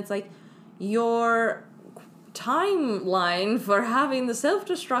 And then it's like, your timeline for having the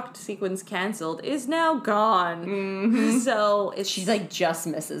self-destruct sequence canceled is now gone. Mm-hmm. So she like just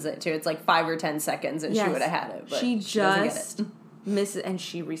misses it too. It's like 5 or 10 seconds and she would have had it, but she just doesn't get it. Misses, and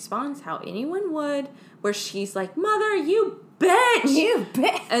she responds how anyone would, where she's like, "Mother, you bitch, you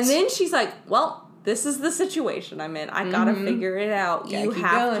bitch," and then she's like, "Well, this is the situation I'm in. I gotta figure it out. You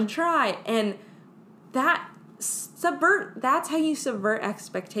have to try," and that's how you subvert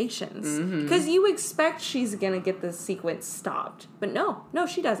expectations, because you expect she's gonna get the sequence stopped, but no,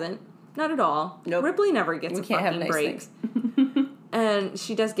 she doesn't, not at all. Nope. Ripley never gets a fucking break. Things. And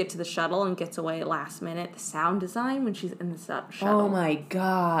she does get to the shuttle and gets away last minute. The sound design when she's in the shuttle. Oh my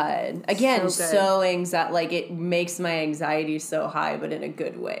god! Again, so anxiety. Like, it makes my anxiety so high, but in a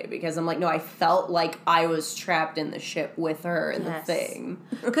good way, because I'm like, no, I felt like I was trapped in the ship with her in the thing.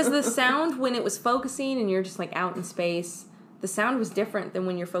 Because the sound when it was focusing and you're just like out in space, the sound was different than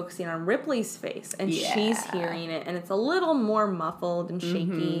when you're focusing on Ripley's face and she's hearing it, and it's a little more muffled and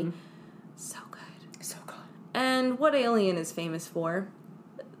shaky. So good. So good. And what Alien is famous for?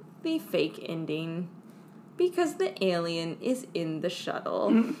 The fake ending. Because the alien is in the shuttle.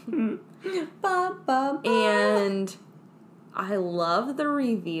 And I love the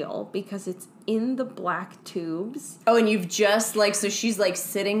reveal because it's in the black tubes. Oh, and you've just, like, so she's, like,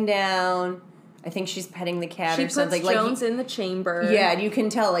 sitting down. I think she's petting the cat or something. She puts Jones in the chamber. Yeah, and you can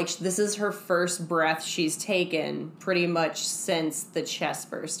tell, like, this is her first breath she's taken pretty much since the chest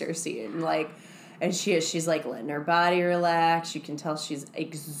burster scene. Like, and she's, like, letting her body relax. You can tell she's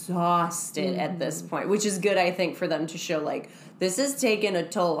exhausted at this point, which is good, I think, for them to show, like, this is taking a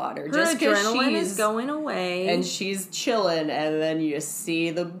toll on her. Her adrenaline is going away. And she's chilling, and then you see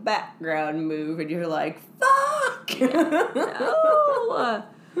the background move, and you're like, fuck! No!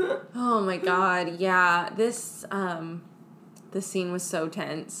 Oh my god, yeah. This scene was so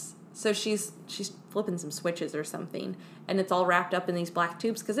tense. So she's flipping some switches or something, and it's all wrapped up in these black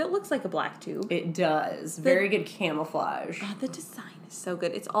tubes because it looks like a black tube. It does. Very good camouflage. The design is so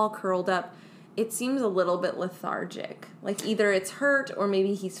good. It's all curled up. It seems a little bit lethargic. Like either it's hurt or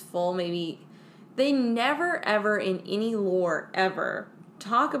maybe he's full. Maybe they never ever in any lore ever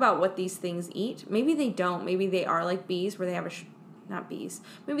talk about what these things eat. Maybe they don't. Maybe they are like bees where they have not bees.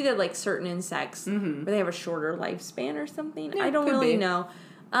 Maybe they're like certain insects where they have a shorter lifespan or something. Yeah, I don't really know.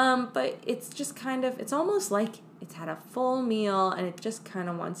 But it's just kind of, it's almost like It's had a full meal, and it just kind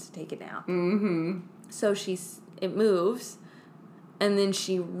of wants to take a nap. Mm-hmm. So it moves, and then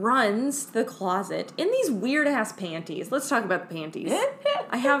she runs to the closet in these weird-ass panties. Let's talk about the panties.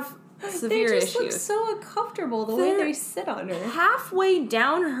 I have severe they just issues. look so uncomfortable the way they sit on her. Halfway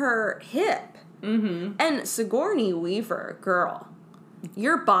down her hip. Mm-hmm. And Sigourney Weaver, girl,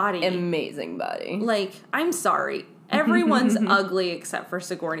 your body. Amazing body. Like, I'm sorry. Everyone's ugly except for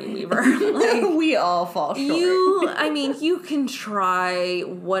Sigourney Weaver. Like, we all fall short. You can try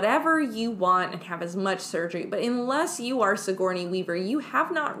whatever you want and have as much surgery, but unless you are Sigourney Weaver, you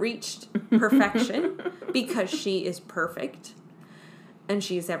have not reached perfection because she is perfect and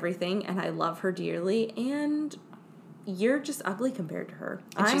she's everything, and I love her dearly, and you're just ugly compared to her.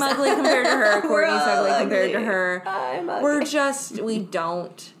 I'm ugly compared to her. Courtney's ugly compared to her. I'm ugly.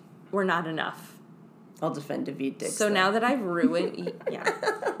 We're not enough. I'll defend Daveed Diggs. So now that I've ruined,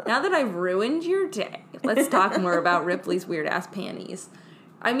 now that I've ruined your day, let's talk more about Ripley's weird ass panties.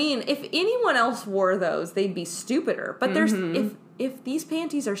 I mean, if anyone else wore those, they'd be stupider. But there's if these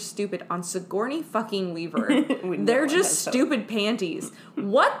panties are stupid on Sigourney fucking Weaver, they're just stupid panties.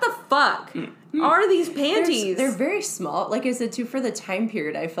 What the fuck are these panties? They're very small. Like I said, too, for the time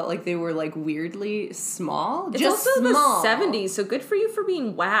period, I felt like they were, like, weirdly small. It's just also small. the 70s, so good for you for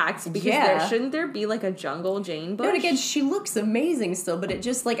being waxed, because shouldn't there be, like, a Jungle Jane bush? But again, she looks amazing still, but it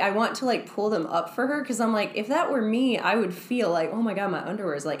just, like, I want to, like, pull them up for her, because I'm like, if that were me, I would feel like, oh my god, my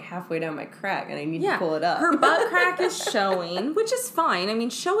underwear is, like, halfway down my crack, and I need to pull it up. Her butt crack is showing, which is fine. I mean,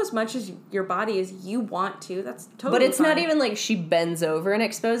 show as much as your body as you want to. That's totally But it's fine. not even like she bends over and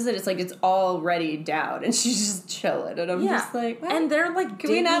exposes it. It's like it's already down, and she's just chilling. And I'm just like, what? And they're like, can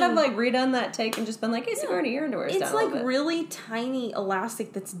we not have like redone that take and just been like, hey, Sigourney, your underwear's down It's a like little bit. really tiny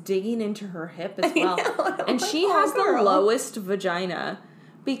elastic that's digging into her hip as well. And she Oh, has girl. the lowest vagina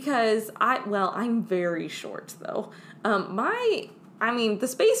because I'm very short though. The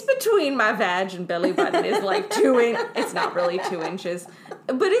space between my vag and belly button is like 2 inches. It's not really 2 inches,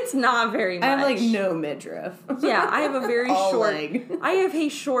 but it's not very much. I have like no midriff. Yeah, I have a very short. Leg. I have a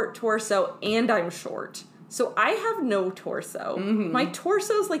short torso, and I'm short, so I have no torso. Mm-hmm. My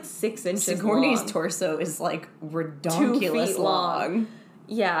torso's like 6 inches. Sigourney's long. torso is like 2 redonkulous feet long.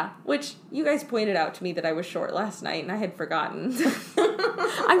 Yeah, which you guys pointed out to me that I was short last night, and I had forgotten.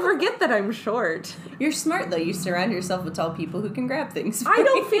 I forget that I'm short. You're smart, though. You surround yourself with tall people who can grab things. I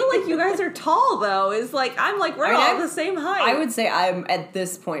don't feel like you guys are tall, though. It's like, we're all the same height. I would say I'm, at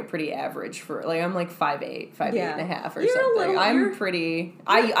this point, pretty average for, like, I'm like 5'8", 5'8 and a half or something. I'm pretty,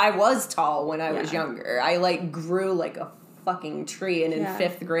 I was tall when I was younger. I, like, grew like a fucking tree, and in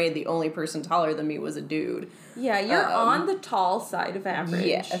 5th grade, the only person taller than me was a dude. Yeah, you're on the tall side of average.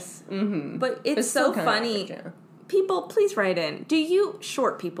 Yes. Mm-hmm. But it's so funny. Average, yeah. People, please write in.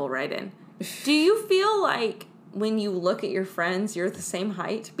 Short people write in. Do you feel like when you look at your friends, you're the same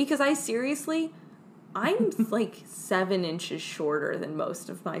height? Because I'm like 7 inches shorter than most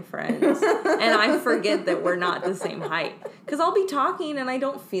of my friends. And I forget that we're not the same height. Because I'll be talking and I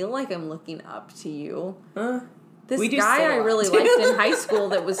don't feel like I'm looking up to you. This guy I really liked in high school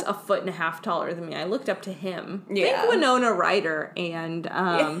that was 1.5 feet taller than me, I looked up to him. Yeah. Think Winona Ryder and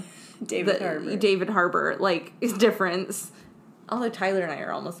David Harbour, like, difference. Although Tyler and I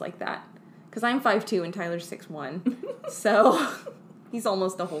are almost like that. Because I'm 5'2" and Tyler's 6'1". So he's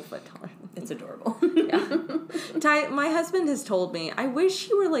almost a whole foot taller. It's adorable. Yeah. My husband has told me, I wish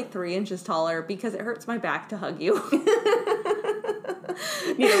you were like 3 inches taller because it hurts my back to hug you.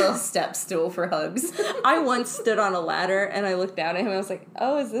 Need a little step stool for hugs. I once stood on a ladder and I looked down at him and I was like,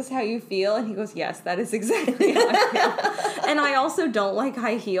 oh, is this how you feel? And he goes, yes, that is exactly how I feel. And I also don't like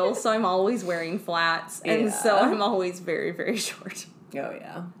high heels, so I'm always wearing flats. And so I'm always very, very short. Oh,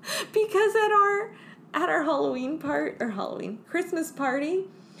 yeah. Because at our Christmas party,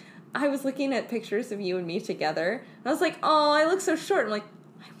 I was looking at pictures of you and me together, and I was like, oh, I look so short. I'm like,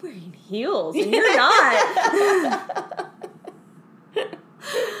 I'm wearing heels, and you're not.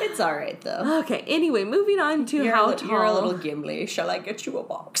 It's all right, though. Okay, anyway, moving on to how tall. You're a little Gimli. Shall I get you a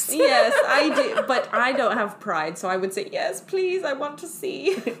box? Yes, I do, but I don't have pride, so I would say, yes, please, I want to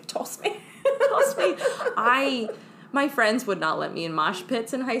see. Toss me. Toss me. My friends would not let me in mosh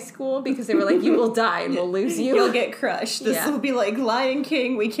pits in high school because they were like, you will die and we'll lose you. You'll get crushed. This will be like Lion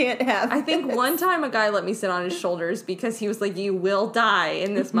King. We can't have I think one time a guy let me sit on his shoulders because he was like, you will die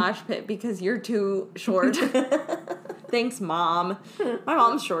in this mosh pit because you're too short. Thanks, Mom. My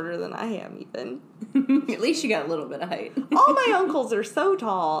mom's shorter than I am, even. At least you got a little bit of height. All my uncles are so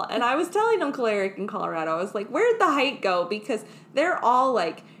tall. And I was telling Uncle Eric in Colorado, I was like, where'd the height go? Because they're all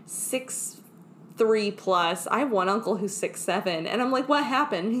like 6'3", 3+. I have one uncle who's 6'7", and I'm like, what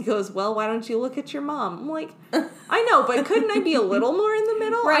happened? He goes, well, why don't you look at your mom? I'm like, I know, but couldn't I be a little more in the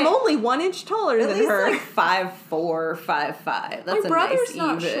middle? Right. I'm only 1 inch taller At than least her. like 5'4", 5'5". That's My a brother's nice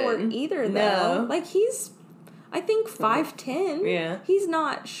not even. short either, though. No. Like, he's, I think, 5'10". Yeah. He's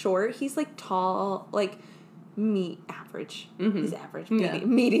not short. He's, like, tall, like, average. He's average.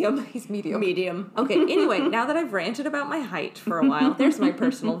 Medium. He's medium. Medium. Okay, anyway, now that I've ranted about my height for a while, there's my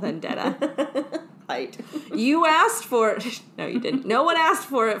personal vendetta. Height. You asked for it. No, you didn't. No one asked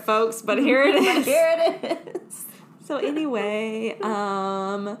for it, folks, but here it is. Here it is. So anyway,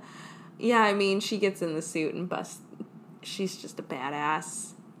 yeah, I mean, she gets in the suit and busts. She's just a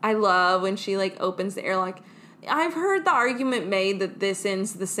badass. I love when she, like, opens the airlock. I've heard the argument made that this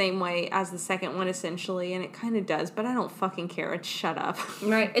ends the same way as the second one, essentially, and it kind of does, but I don't fucking care. It's shut up.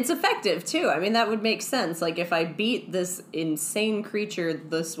 Right. It's effective, too. I mean, that would make sense. Like, if I beat this insane creature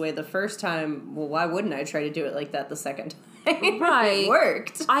this way the first time, well, why wouldn't I try to do it like that the second time? Right. It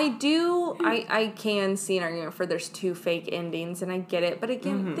worked. I can see an argument for there's 2 fake endings, and I get it, but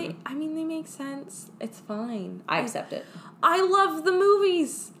again, they make sense. It's fine. I accept it. I love the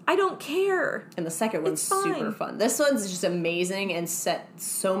movies. I don't care. And the second one's super fun. This one's just amazing and set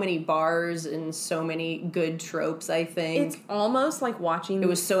so many bars and so many good tropes, I think. It's almost like watching... It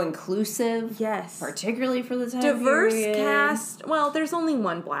was so inclusive. Yes. Particularly for the time Diverse period. cast. Well, there's only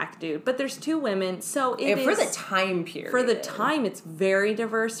one black dude, but there's 2 women, so it is... For the time period. For the time, it's very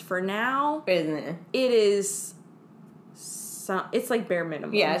diverse. For now... Isn't it? It is... it's like bare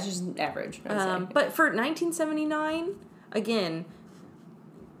minimum. Yeah, it's just average, I would say. But for 1979, again...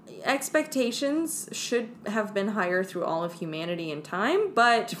 expectations should have been higher through all of humanity and time,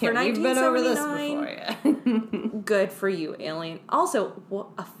 but for 1979, good for you, Alien. Also, what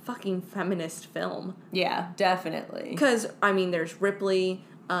a fucking feminist film. Yeah, definitely. Because, I mean, there's Ripley,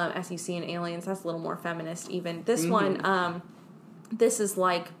 as you see in Aliens, that's a little more feminist even. This one, this is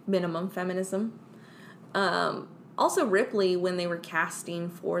like minimum feminism. Also, Ripley, when they were casting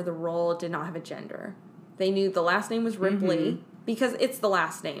for the role, did not have a gender. They knew the last name was Ripley, because it's the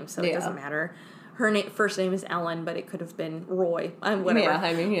last name, so it doesn't matter. Her first name is Ellen, but it could have been Roy. Whatever. Yeah,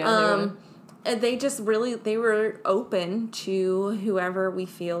 I mean, yeah. And they just really, they were open to whoever we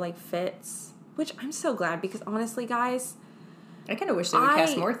feel like fits. Which I'm so glad, because honestly, guys... I kind of wish they would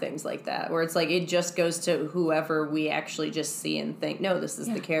cast more things like that, where it's like, it just goes to whoever we actually just see and think, no, this is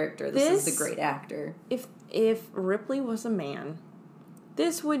the character, this is the great actor. If Ripley was a man,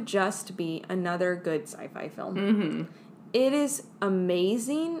 this would just be another good sci-fi film. Mm-hmm. It is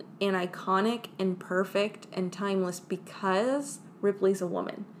amazing and iconic and perfect and timeless because Ripley's a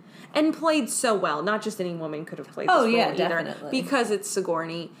woman. And played so well. Not just any woman could have played this role either. Definitely. Because it's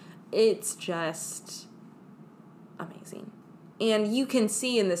Sigourney. It's just amazing. And you can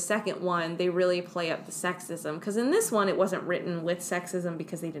see in the second one, they really play up the sexism. Because in this one, it wasn't written with sexism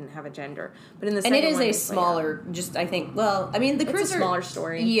because they didn't have a gender. But in the second one... And it is a smaller, just, I think, well, I mean, the crews It's a smaller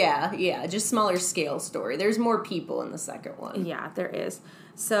story. Yeah, just smaller scale story. There's more people in the second one. Yeah, there is.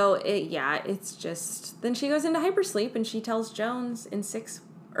 So, it's just... Then she goes into hypersleep and she tells Jones in 6...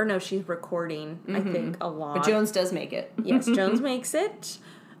 Or no, she's recording, I think, a lot. But Jones does make it. Yes, Jones makes it.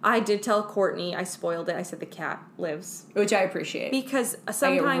 I did tell Courtney, I spoiled it, I said the cat lives. Which I appreciate. Because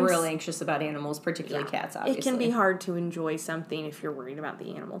sometimes... I get real anxious about animals, particularly cats, obviously. It can be hard to enjoy something if you're worried about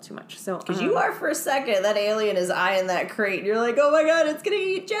the animal too much. So because you are for a second, that alien is eyeing that crate, and you're like, oh my god, it's gonna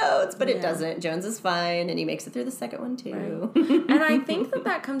eat Jones! But it doesn't. Jones is fine, and he makes it through the second one, too. Right. And I think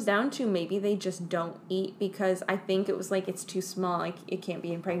that comes down to maybe they just don't eat, because I think it was like, it's too small, like, it can't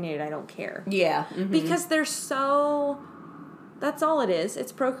be impregnated, I don't care. Yeah. Mm-hmm. Because they're so... That's all it is.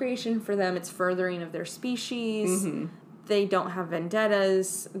 It's procreation for them. It's furthering of their species. Mm-hmm. They don't have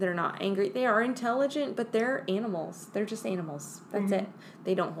vendettas. They're not angry. They are intelligent, but they're animals. They're just animals. That's it.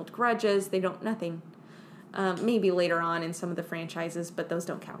 They don't hold grudges. They don't... Nothing. Maybe later on in some of the franchises, but those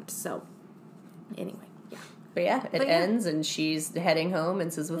don't count. So, anyway, yeah. But yeah, it ends, and she's heading home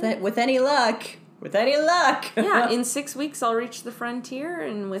and says, with any luck... With any luck! Yeah, in 6 weeks I'll reach the frontier,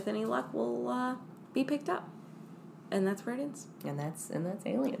 and with any luck we'll be picked up. And that's where it ends. And that's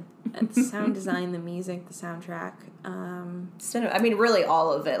Alien. And the sound design, the music, the soundtrack. I mean, really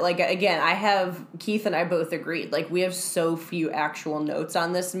all of it. Like, again, Keith and I both agreed. Like, we have so few actual notes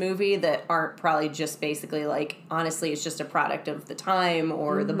on this movie that aren't probably just basically, like, honestly, it's just a product of the time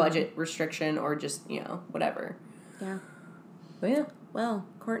or the budget restriction or just, whatever. Yeah. But yeah. Well,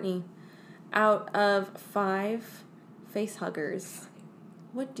 Courtney, out of 5 face huggers...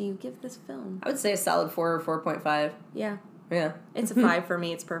 What do you give this film? I would say a solid 4 or 4.5. Yeah. Yeah. It's a 5 for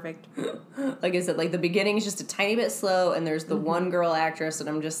me. It's perfect. Like I said, like the beginning is just a tiny bit slow, and there's the one girl actress, and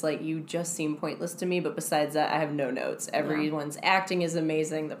I'm just like, you just seem pointless to me. But besides that, I have no notes. Everyone's acting is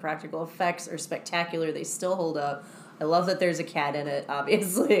amazing. The practical effects are spectacular. They still hold up. I love that there's a cat in it,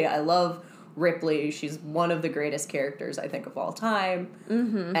 obviously. I love Ripley. She's one of the greatest characters, I think, of all time.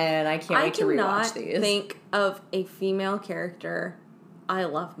 Mm-hmm. And I can't wait to rewatch these. I cannot think of a female character I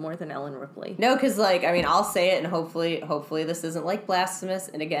love more than Ellen Ripley. No, because, like, I mean, I'll say it, and hopefully this isn't, like, blasphemous,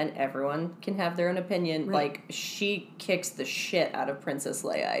 and again, everyone can have their own opinion. Right. Like, she kicks the shit out of Princess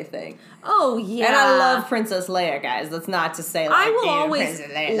Leia, I think. Oh, yeah. And I love Princess Leia, guys. That's not to say, like, I will always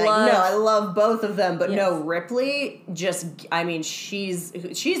Princess Leia. Like, no, I love both of them, but no, Ripley, just, I mean, she's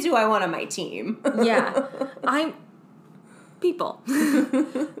who I want on my team. Yeah. People.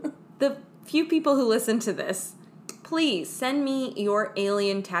 The few people who listen to this, please send me your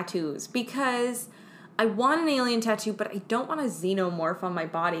alien tattoos, because I want an alien tattoo, but I don't want a xenomorph on my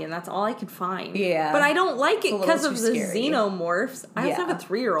body, and that's all I could find. Yeah. But I don't like it because of the scary. Xenomorphs. I also have a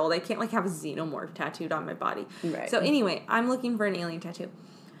 3-year-old. I can't, like, have a xenomorph tattooed on my body. Right. So anyway, I'm looking for an alien tattoo.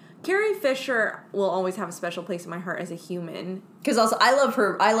 Carrie Fisher will always have a special place in my heart as a human. Because also, I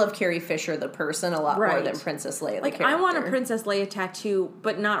love Carrie Fisher, the person, a lot more than Princess Leia, the character. I want a Princess Leia tattoo,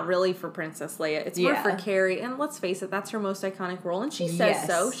 but not really for Princess Leia. It's more for Carrie, and let's face it, that's her most iconic role, and she says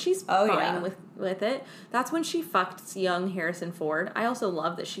so. She's fine with it. That's when she fucked young Harrison Ford. I also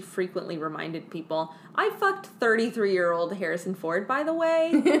love that she frequently reminded people, I fucked 33-year-old Harrison Ford, by the way.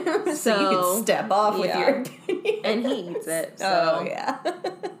 So you can step off with your opinion. And he eats it. So. Oh, yeah.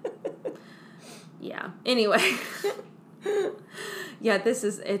 Yeah. Anyway. Yeah,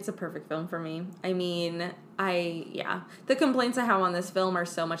 it's a perfect film for me. I mean, the complaints I have on this film are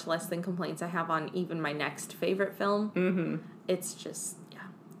so much less than complaints I have on even my next favorite film. Mm-hmm. It's just,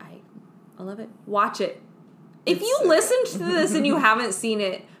 I love it. Watch it. If you listened to this and you haven't seen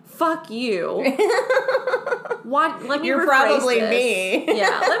it, fuck you. Let me You're rephrase probably this. me.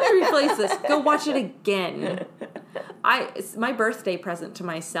 Yeah, let me replace this. Go watch it again. My birthday present to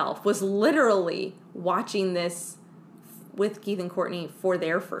myself was literally watching this with Keith and Courtney for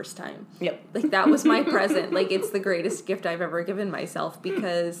their first time. Yep. Like, that was my present. Like, it's the greatest gift I've ever given myself,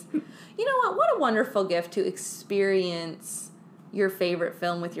 because, you know what a wonderful gift to experience your favorite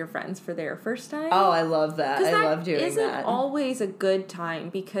film with your friends for their first time. Oh, I love that. I love doing that. Isn't always a good time,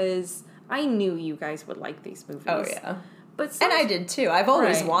 because I knew you guys would like these movies. Oh, yeah. And I did too. I've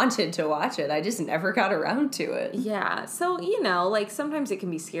always wanted to watch it. I just never got around to it. Yeah. So, like, sometimes it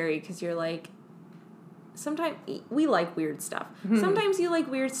can be scary because you're like, sometimes we like weird stuff. Mm-hmm. Sometimes you like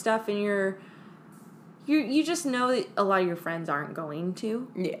weird stuff and you just know that a lot of your friends aren't going to.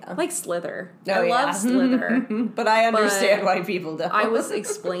 Yeah. Like Slither. I love Slither. But I understand why people don't. I was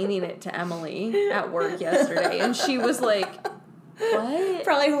explaining it to Emily at work yesterday, and she was like, what?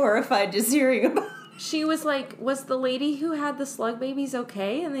 Probably horrified just hearing about it. She was like, was the lady who had the slug babies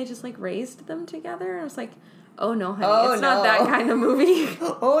okay? And they just, like, raised them together? And I was like, oh, no, honey. It's not that kind of movie.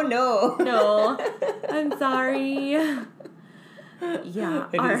 Oh, no. No. I'm sorry. Yeah.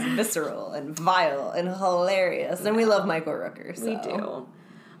 It is visceral and vile and hilarious. And we love Michael Rooker. So. We do.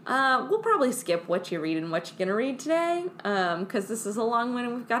 We'll probably skip What You Read and What You Gonna Read today, because this is a long one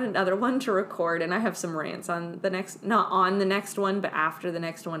and we've got another one to record, and I have some rants on the next, not on the next one, but after the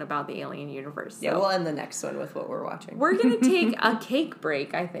next one about the alien universe. So. Yeah, we'll end the next one with what we're watching. We're gonna take a cake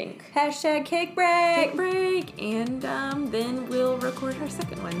break, I think. Hashtag cake break! Cake break! And then we'll record our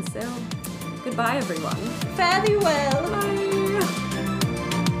second one, so goodbye, everyone. Fare thee well! Bye!